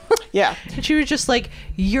 Yeah. And she was just like,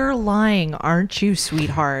 "You're lying, aren't you,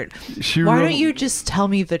 sweetheart? She Why rem- don't you just tell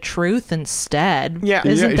me the truth instead? Yeah.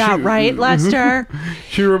 Isn't Yeah, that she- right, Lester?"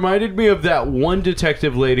 She reminded me of that one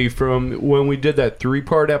detective lady from when we did that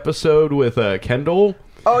 3-part episode with Kendall.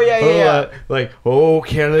 Oh yeah. Like, oh,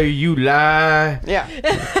 Kelly, you lie. Yeah.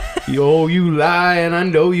 Oh, you lie, and I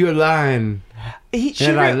know you're lying.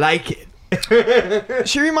 I like it.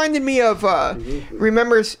 She reminded me of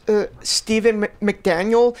remember Stephen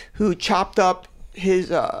McDaniel, who chopped up his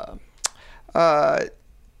he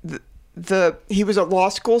was a law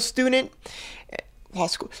school student.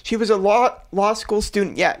 She was a law school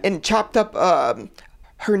student, yeah, and chopped up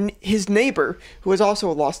his neighbor, who was also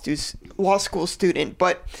a law school student.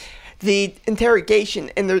 But the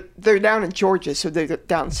interrogation, and they're down in Georgia, so they're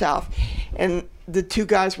down south, and the two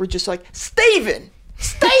guys were just like, Steven!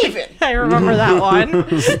 I remember that one.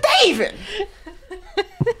 Steven!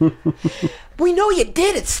 We know you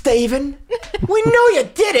did it, Steven. We know you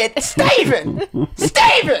did it, Steven.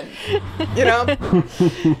 Steven! You know?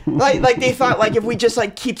 Like they thought, like, if we just,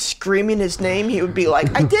 like, keep screaming his name, he would be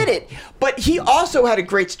like, I did it. But he also had a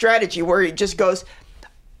great strategy where he just goes,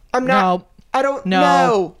 I don't know.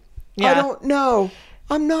 Yeah. I don't know.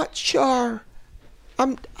 I'm not sure.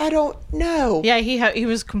 I don't know. Yeah, he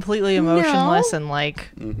was completely emotionless and like,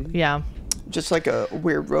 yeah. Just like a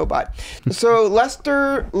weird robot. So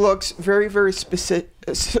Lester looks very, very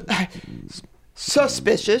suspicious.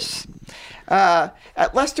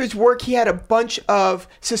 At Lester's work, he had a bunch of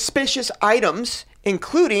suspicious items,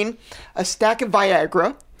 including a stack of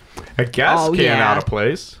Viagra. A gas can yeah. out of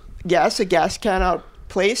place. Yes, a gas can out of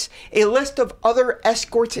place. A list of other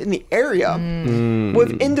escorts in the area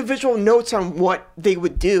with individual notes on what they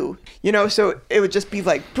would do. You know, so it would just be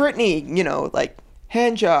like, Brittany, you know, like,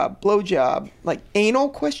 hand job, blow job, like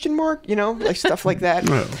anal ? You know, like stuff like that.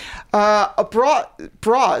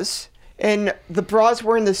 Bras, and the bras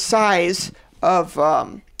were in the size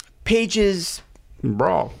of Paige's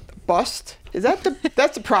Bra. bust. Is that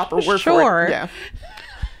that's the proper word Sure. for it?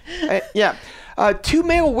 Yeah. Yeah. 2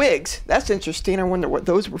 male wigs. That's interesting. I wonder what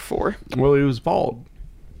those were for. Well, he was bald.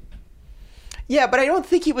 Yeah, but I don't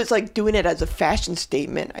think he was like doing it as a fashion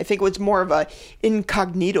statement. I think it was more of a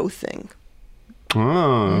incognito thing.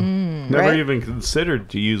 Oh, never Right? even considered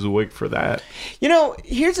to use a wig for that. You know,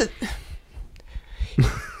 here's a.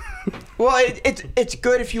 Well, it's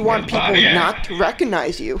good if you want people not to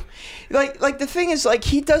recognize you. Like the thing is, like,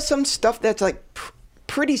 he does some stuff that's like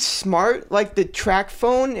pretty smart, like the track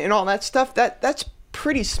phone and all that stuff. That's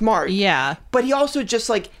pretty smart. Yeah. But he also just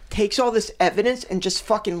like takes all this evidence and just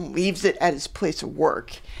fucking leaves it at his place of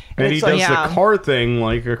work. And he it's does like, Yeah. the car thing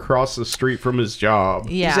like across the street from his job.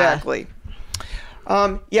 Yeah. Exactly.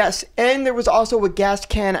 Yes, and there was also a gas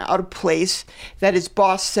can out of place that his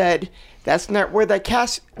boss said that's not where that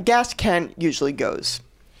gas can usually goes.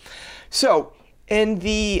 So, in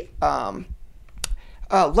the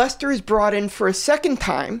Lester is brought in for a second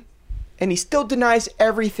time, and he still denies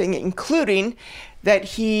everything, including that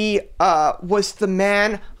he was the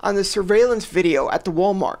man on the surveillance video at the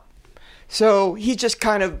Walmart. So he just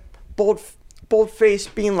kind of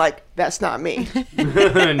bold-faced being like, that's not me.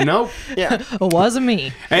 Nope. Yeah. It wasn't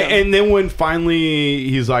me. And then when finally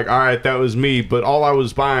he's like, all right, that was me, but all I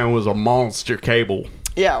was buying was a monster cable.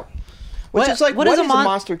 Yeah. Which is like, what is a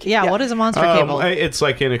monster cable? Yeah, what is a monster cable? It's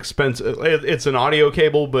like an expensive. It's an audio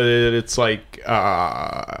cable, but it's like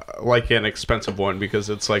an expensive one because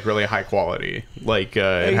it's like really high quality. Like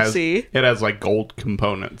it has like gold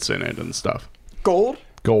components in it and stuff. Gold?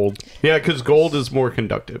 Gold, yeah, because gold is more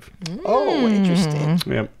conductive. Oh, interesting.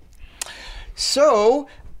 Yep. So,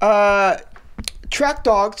 track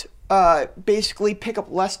dogs basically pick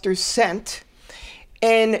up Lester's scent,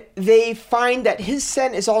 and they find that his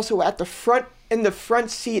scent is also at the front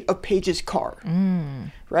seat of Paige's car.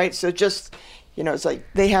 Right? So just, it's like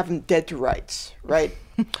they have him dead to rights, right?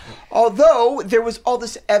 Although there was all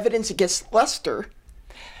this evidence against Lester,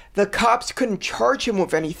 the cops couldn't charge him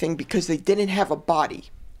with anything because they didn't have a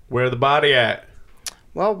body. Where the body at?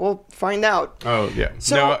 Well, we'll find out. Oh, yeah.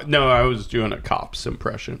 So, no, I was doing a cop's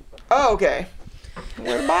impression. Oh, okay.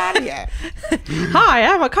 Where the body at? Hi,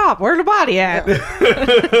 I'm a cop. Where the body at?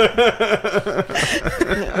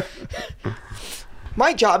 Yeah.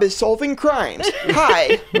 My job is solving crimes.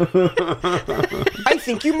 Hi. I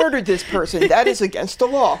think you murdered this person. That is against the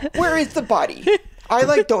law. Where is the body? I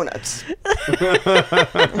like donuts.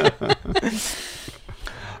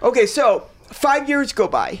 Okay, so 5 years go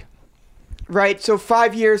by. Right? So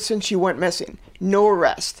 5 years since she went missing. No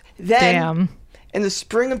arrest. Then, Damn. in the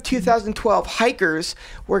spring of 2012, hikers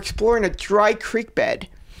were exploring a dry creek bed.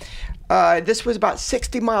 This was about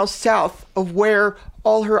 60 miles south of where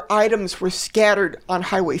all her items were scattered on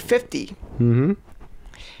Highway 50. Mm-hmm.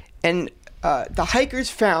 And the hikers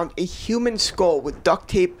found a human skull with duct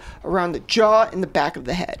tape around the jaw and the back of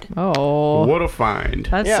the head. Oh. What a find.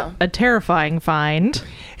 That's a terrifying find.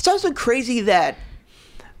 It's also crazy that,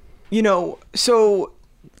 so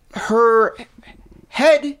her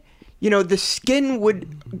head, the skin would,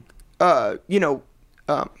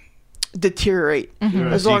 deteriorate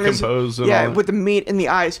as long as with the meat in the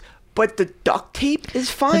eyes. But the duct tape is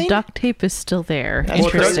fine. The duct tape is still there. Well,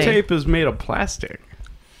 Interesting. duct tape is made of plastic.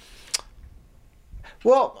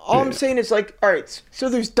 Well, all I'm saying is all right, so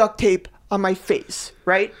there's duct tape on my face,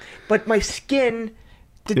 right? But my skin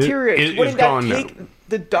deteriorates. Wouldn't that take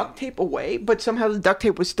the duct tape away? But somehow the duct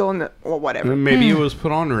tape was still in the, or whatever. Maybe it was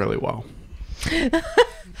put on really well.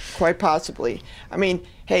 Quite possibly. I mean,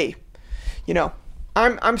 hey,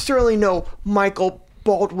 I'm certainly no Michael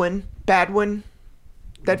Badwin,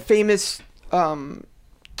 that famous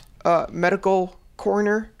medical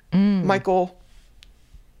coroner, Michael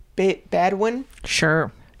Badwin.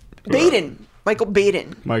 Sure. Baden. Michael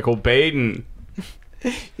Baden. Michael Baden.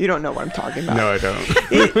 You don't know what I'm talking about. No, I don't.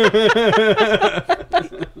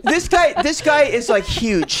 This guy is like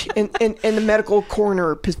huge in the medical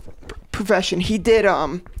coroner profession. He did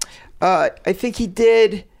I think he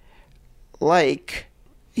did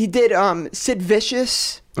Sid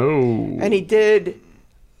Vicious. Oh. And he did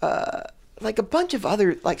like a bunch of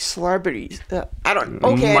other like celebrities. I don't.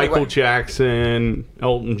 Okay. Michael anyway. Jackson,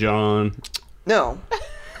 Elton John. No.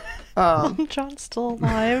 John's still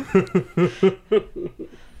alive.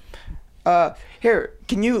 Here,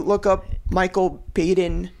 can you look up Michael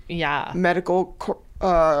Baden? Yeah. Medical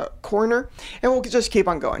coroner, and we'll just keep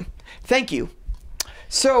on going. Thank you.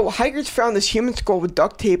 So hikers found this human skull with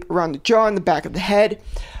duct tape around the jaw and the back of the head.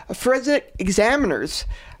 Forensic examiners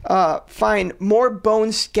find more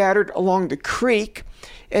bones scattered along the creek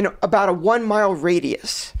in about a 1 mile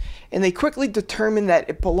radius. And they quickly determine that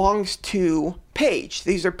it belongs to Paige.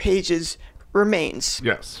 These are Paige's remains.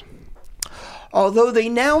 Yes. Although they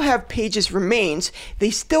now have Paige's remains, they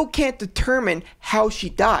still can't determine how she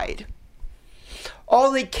died.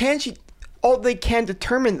 All they can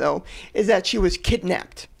determine, though, is that she was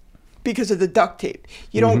kidnapped because of the duct tape.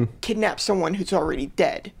 You don't kidnap someone who's already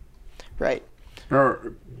dead, right?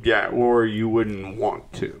 Or you wouldn't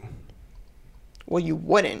want to. Well, you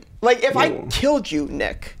wouldn't. Like, if I killed you,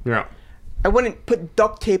 Nick, Yeah. I wouldn't put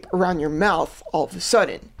duct tape around your mouth all of a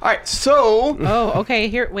sudden. All right, so... Oh, okay.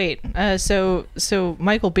 Here, wait. So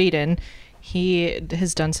Michael Baden, he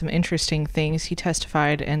has done some interesting things. He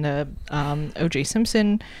testified in the O.J.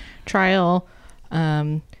 Simpson trial.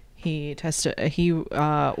 He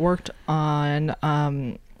worked on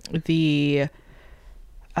the...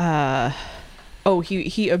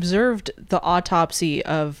 he observed the autopsy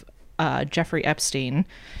of Jeffrey Epstein.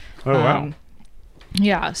 Oh, wow.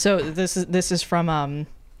 Yeah, so this is from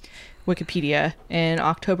Wikipedia. In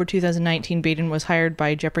October 2019, Baden was hired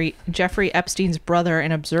by Jeffrey Epstein's brother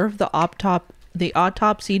and observed the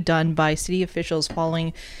autopsy done by city officials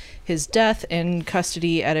following his death in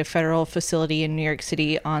custody at a federal facility in New York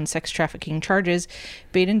City on sex trafficking charges.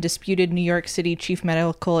 Baden disputed New York City Chief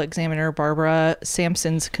Medical Examiner Barbara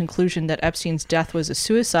Sampson's conclusion that Epstein's death was a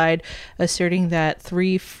suicide, asserting that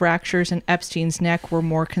 3 fractures in Epstein's neck were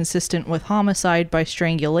more consistent with homicide by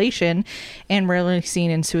strangulation and rarely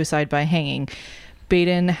seen in suicide by hanging.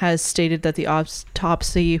 Baden has stated that the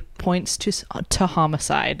autopsy points to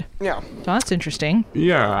homicide. Yeah. So that's interesting.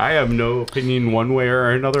 Yeah, I have no opinion one way or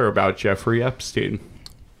another about Jeffrey Epstein.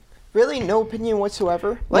 Really? No opinion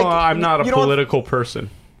whatsoever? Well, I'm not a political person.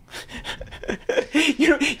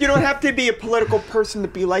 You don't have to be a political person to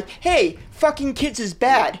be like, hey, fucking kids is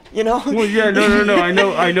bad, you know? Well, yeah, no.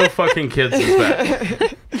 I know fucking kids is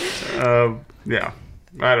bad. Yeah.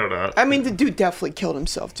 I don't know. I mean, the dude definitely killed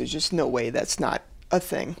himself. There's just no way that's not a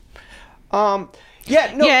thing. Yeah,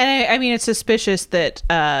 no. Yeah, and I mean, it's suspicious that,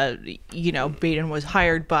 Baden was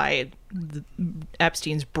hired by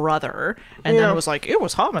Epstein's brother and then was like, it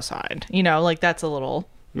was homicide. That's a little...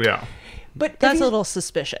 Yeah. But that's a little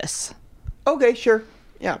suspicious. Okay, sure.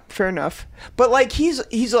 Yeah, fair enough. But, like, he's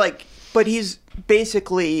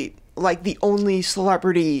basically, like, the only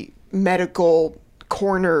celebrity medical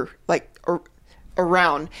coroner, like,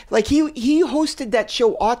 around. Like, he hosted that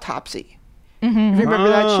show Autopsy. Mm-hmm. Remember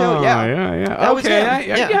that show? Yeah. Yeah. That was him.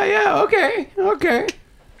 Okay.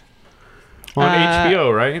 On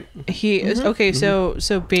HBO, right? He is okay. So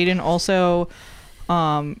Baden also,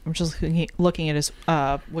 I'm just looking at his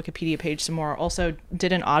Wikipedia page some more. Also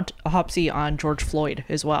did an autopsy on George Floyd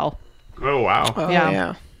as well. Oh wow. Oh,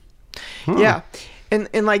 yeah. Huh. Yeah,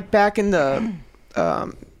 and like back in the,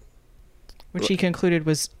 which he concluded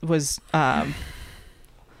was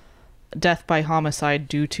death by homicide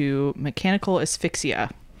due to mechanical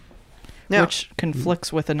asphyxia, which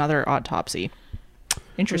conflicts with another autopsy.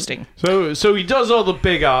 Interesting. So he does all the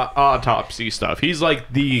big autopsy stuff. He's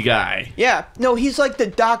like the guy. Yeah. No, he's like the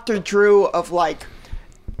Dr. Drew of like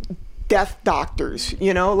death doctors,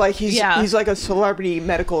 like he's like a celebrity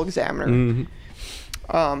medical examiner.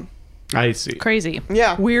 Mm-hmm. I see. Crazy.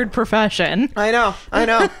 Yeah. Weird profession. I know.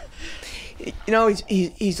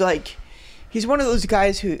 He's like, he's one of those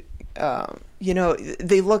guys who,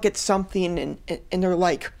 they look at something and they're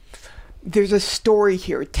like, there's a story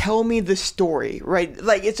here. Tell me the story, right?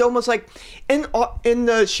 Like, it's almost like in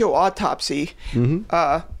the show Autopsy,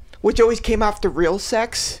 which always came after real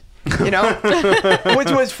sex,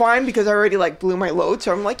 which was fine because I already like blew my load.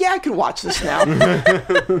 So I'm like, yeah, I could watch this now.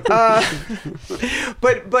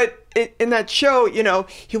 But in that show,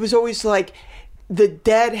 he was always like, the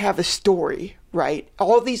dead have a story, right?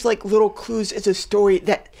 All these like little clues is a story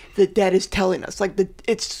that the dead is telling us. Like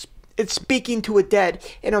it's speaking to a dead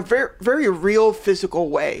in a very, very real physical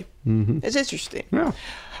way. Mm-hmm. It's interesting. Yeah.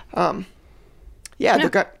 They're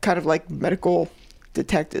kind of like medical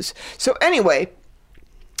detectives. So anyway,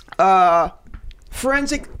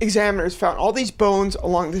 forensic examiners found all these bones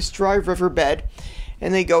along this dry riverbed,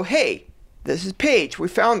 and they go, hey, this is Paige. We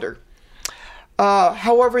found her.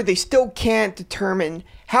 However, they still can't determine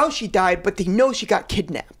how she died, but they know she got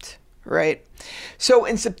kidnapped, right? So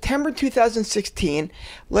in September 2016,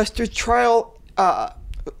 Lester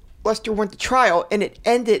went to trial, and it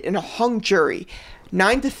ended in a hung jury,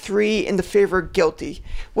 9-3 in the favor of guilty,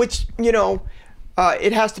 which,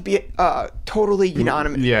 it has to be totally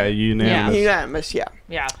unanimous. Yeah, unanimous. Unanimous, yeah.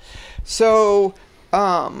 Yeah. So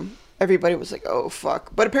everybody was like, oh,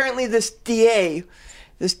 fuck. But apparently this DA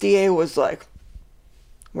was like,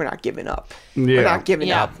 we're not giving up. Yeah. We're not giving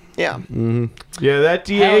up. Yeah. Mm-hmm. Yeah, that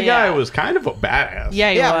DA guy was kind of a badass.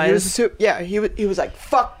 Yeah, he was. He was like,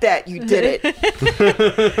 fuck that, you did it.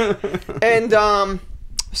 And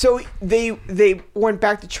so they went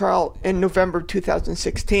back to trial in November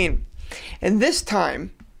 2016. And this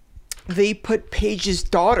time, they put Paige's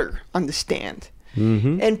daughter on the stand.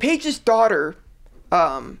 Mm-hmm. And Paige's daughter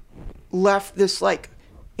left this, like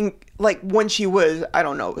when she was, I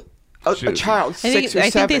don't know, a child, 6 or 7. I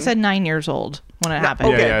think they said 9 years old when it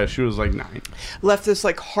happened. Okay. Yeah, she was like 9. Left this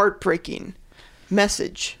like heartbreaking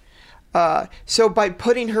message. So by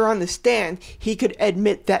putting her on the stand, he could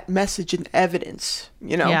admit that message in evidence,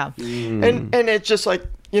 Yeah. And it's just like,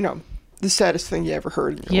 the saddest thing you ever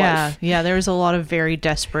heard in your life. Yeah, there was a lot of very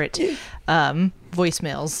desperate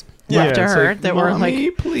voicemails left to her like, that were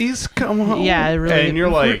like, please come home. Yeah, really. And you're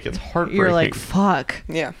like, it's heartbreaking. You're like, fuck.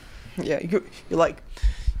 Yeah. You're like,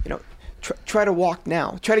 try to walk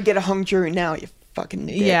now. Try to get a hung jury now, you fucking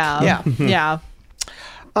dick. Yeah. Yeah.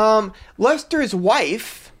 Lester's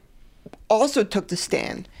wife also took the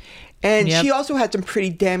stand, and she also had some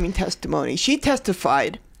pretty damning testimony. She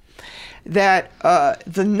testified that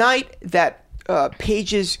the night that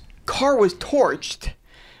Paige's car was torched,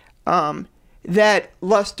 that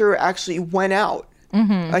Lester actually went out.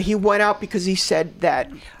 Mm-hmm. He went out because he said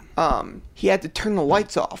that he had to turn the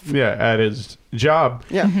lights off. Yeah, at his job.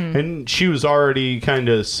 Yeah. Mm-hmm. And she was already kind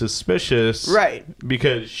of suspicious. Right.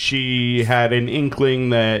 Because she had an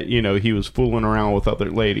inkling that, he was fooling around with other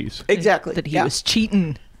ladies. Exactly. That he was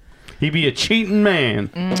cheating. He'd be a cheating man.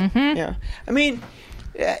 Mm-hmm. Yeah. I mean,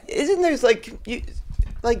 isn't there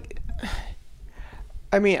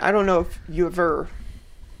I don't know if you ever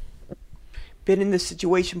been in this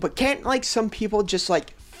situation, but can't some people just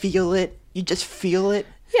feel it. You just feel it.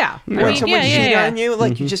 Yeah. When someone cheats on you,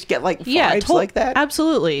 like you just get like vibes like that.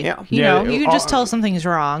 Absolutely. Yeah. You know, you can just tell something's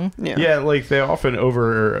wrong. Yeah, like they often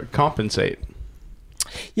overcompensate.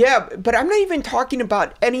 Yeah, but I'm not even talking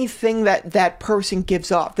about anything that person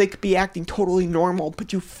gives off. They could be acting totally normal,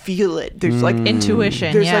 but you feel it. There's like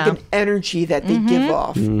intuition. There's like an energy that they give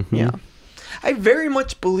off. Mm-hmm. Yeah. I very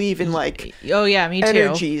much believe in like me too.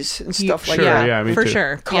 energies and stuff like sure, that. yeah, me for too.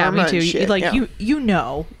 sure. Karma me too. and shit, Like yeah. you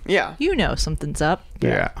know. Yeah. You know something's up.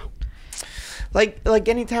 Yeah. Like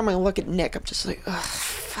anytime I look at Nick, I'm just like, ugh,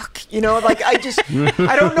 fuck. You know, like I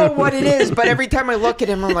don't know what it is, but every time I look at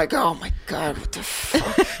him, I'm like, oh my God, what the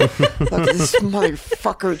fuck? Look at this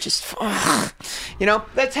motherfucker just, ugh. You know,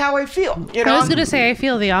 that's how I feel. You know, I was going to say, I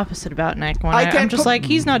feel the opposite about Nick. When I'm just like,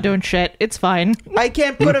 he's not doing shit. It's fine. I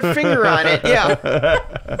can't put a finger on it. Yeah.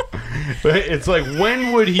 But it's like,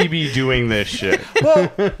 when would he be doing this shit? Well,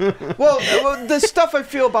 the stuff I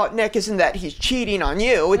feel about Nick isn't that he's cheating on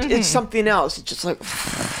you. It's something else. It's just like,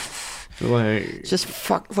 just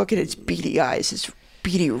fuck. Look at his beady eyes, his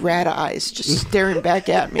beady rat eyes, just staring back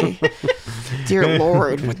at me. Dear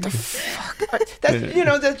Lord, what the fuck?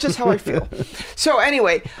 That's just how I feel. So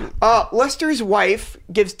anyway, Lester's wife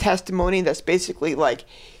gives testimony that's basically like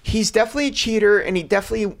he's definitely a cheater, and he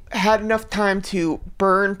definitely had enough time to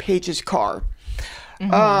burn Paige's car.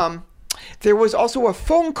 There was also a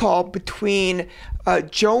phone call between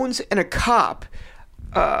Jones and a cop.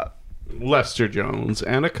 Lester Jones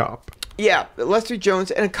and a cop. Yeah, Lester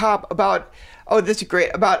Jones and a cop about, this is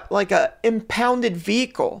great, about like a impounded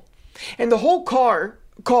vehicle. And the whole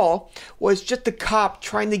call was just the cop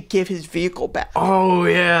trying to give his vehicle back. Oh,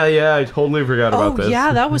 yeah, I totally forgot about this. Oh,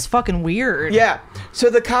 yeah, that was fucking weird. Yeah,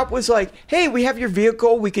 so the cop was like, hey, we have your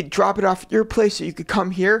vehicle, we could drop it off at your place so you could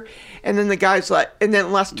come here. And then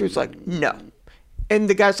then Lester's like, no. And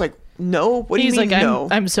the guy's like, no? What do you mean, like, no?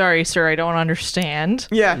 I'm sorry, sir, I don't understand.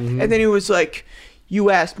 Yeah, and then he was like, you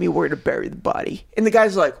asked me where to bury the body. And the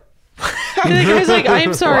guy's like, and the guy's like,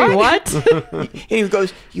 I'm sorry, what? And he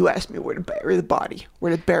goes, you asked me where to bury the body.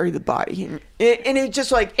 And it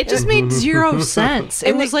just like... It just made zero sense.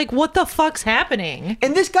 It was like, what the fuck's happening?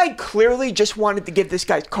 And this guy clearly just wanted to give this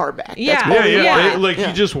guy's car back. Yeah. That's all he Yeah. wanted.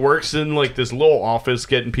 He just works in like this little office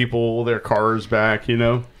getting people their cars back, you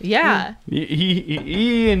know? Yeah.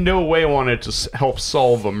 He in no way wanted to help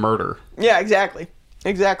solve a murder. Yeah, exactly.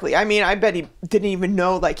 I mean, I bet he didn't even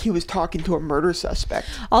know like he was talking to a murder suspect.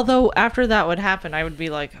 Although after that would happen, I would be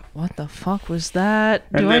like, what the fuck was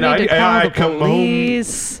that? Do And I then need to call I'd the come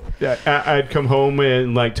police? home. Yeah, I'd come home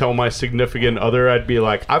and like tell my significant other, I'd be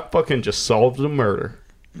like, I fucking just solved a murder.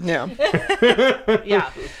 Yeah. Yeah.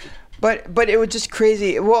 But it was just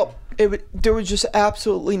crazy. Well, there was just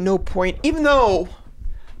absolutely no point. Even though,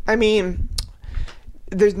 I mean,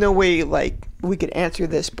 there's no way like we could answer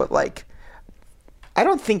this, but like, I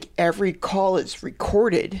don't think every call is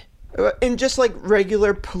recorded. In just like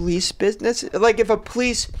regular police business, like if a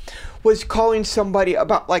police was calling somebody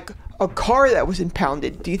about like a car that was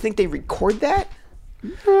impounded, do you think they record that?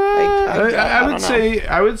 I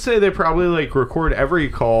would say they probably like record every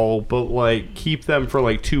call, but like keep them for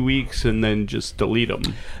like 2 weeks and then just delete them.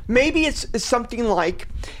 Maybe it's something like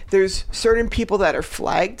there's certain people that are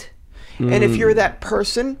flagged. And if you're that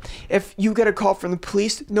person, if you get a call from the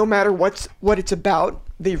police, no matter what it's about,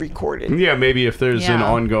 they record it. Yeah, maybe if there's an Yeah.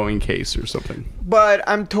 ongoing case or something. But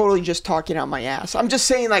I'm totally just talking out my ass. I'm just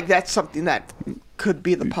saying like that's something that could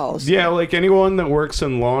be the policy. Yeah, like anyone that works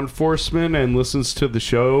in law enforcement and listens to the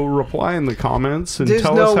show, reply in the comments and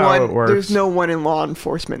tell us how it works. There's no one in law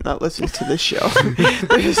enforcement that listens to this show.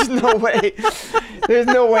 There's no way. There's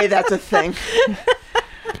no way that's a thing.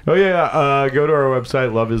 Oh yeah, go to our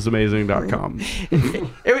website, loveisamazing.com.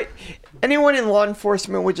 Anyone in law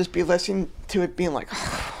enforcement would just be listening to it being like,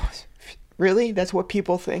 oh, really? That's what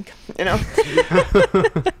people think, you know?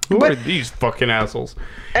 Who are these fucking assholes?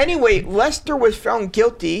 Anyway, Lester was found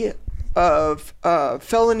guilty of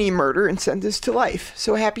felony murder and sentenced to life.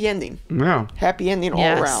 So happy ending. Yeah. Happy ending all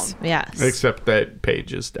around. Yes. Except that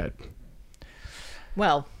Paige is dead.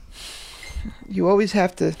 Well, you always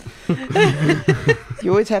have to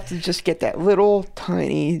just get that little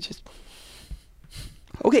tiny just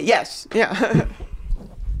okay, yes. Yeah.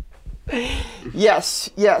 yes,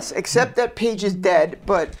 except that Paige is dead,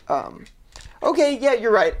 but okay, yeah,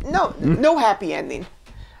 you're right. No happy ending.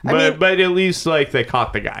 But at least like they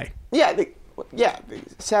caught the guy. Yeah,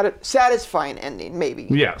 satisfying ending maybe.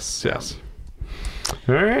 Yes.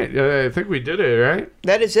 All right, I think we did it, right?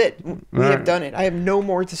 That is it. We have done it. I have no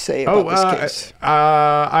more to say about this case.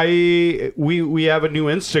 We have a new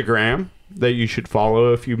Instagram. that you should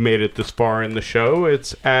follow if you've made it this far in the show.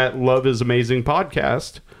 It's at Love is Amazing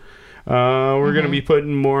Podcast. We're going to be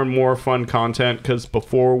putting more and more fun content because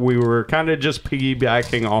before we were kind of just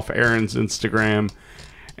piggybacking off Aaron's Instagram.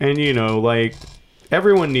 And, you know, like,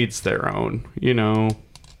 everyone needs their own, you know,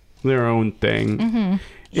 their own thing. Mm-hmm.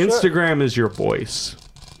 Instagram is your voice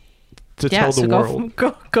to tell the world.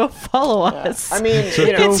 Go follow us. I mean,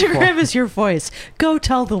 Instagram is your voice. Go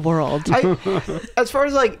tell the world. As far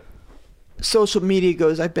as, like, social media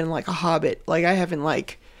goes, I've been like a hobbit. Like, I haven't,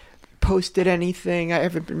 like, posted anything. I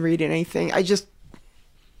haven't been reading anything.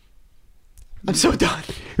 I'm so done.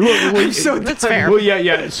 I'm so done. That's fair. Well,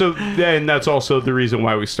 yeah. So then that's also the reason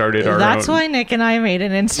why we started our That's own. why Nick and I made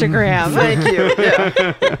an Instagram. Thank you.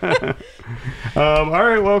 Yeah. All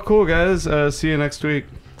right. Well, cool, guys. See you next week.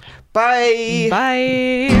 Bye.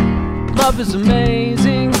 Bye. Love is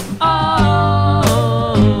amazing. Oh,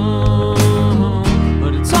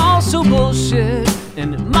 but it's also bullshit,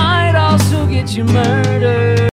 and it might also get you murdered.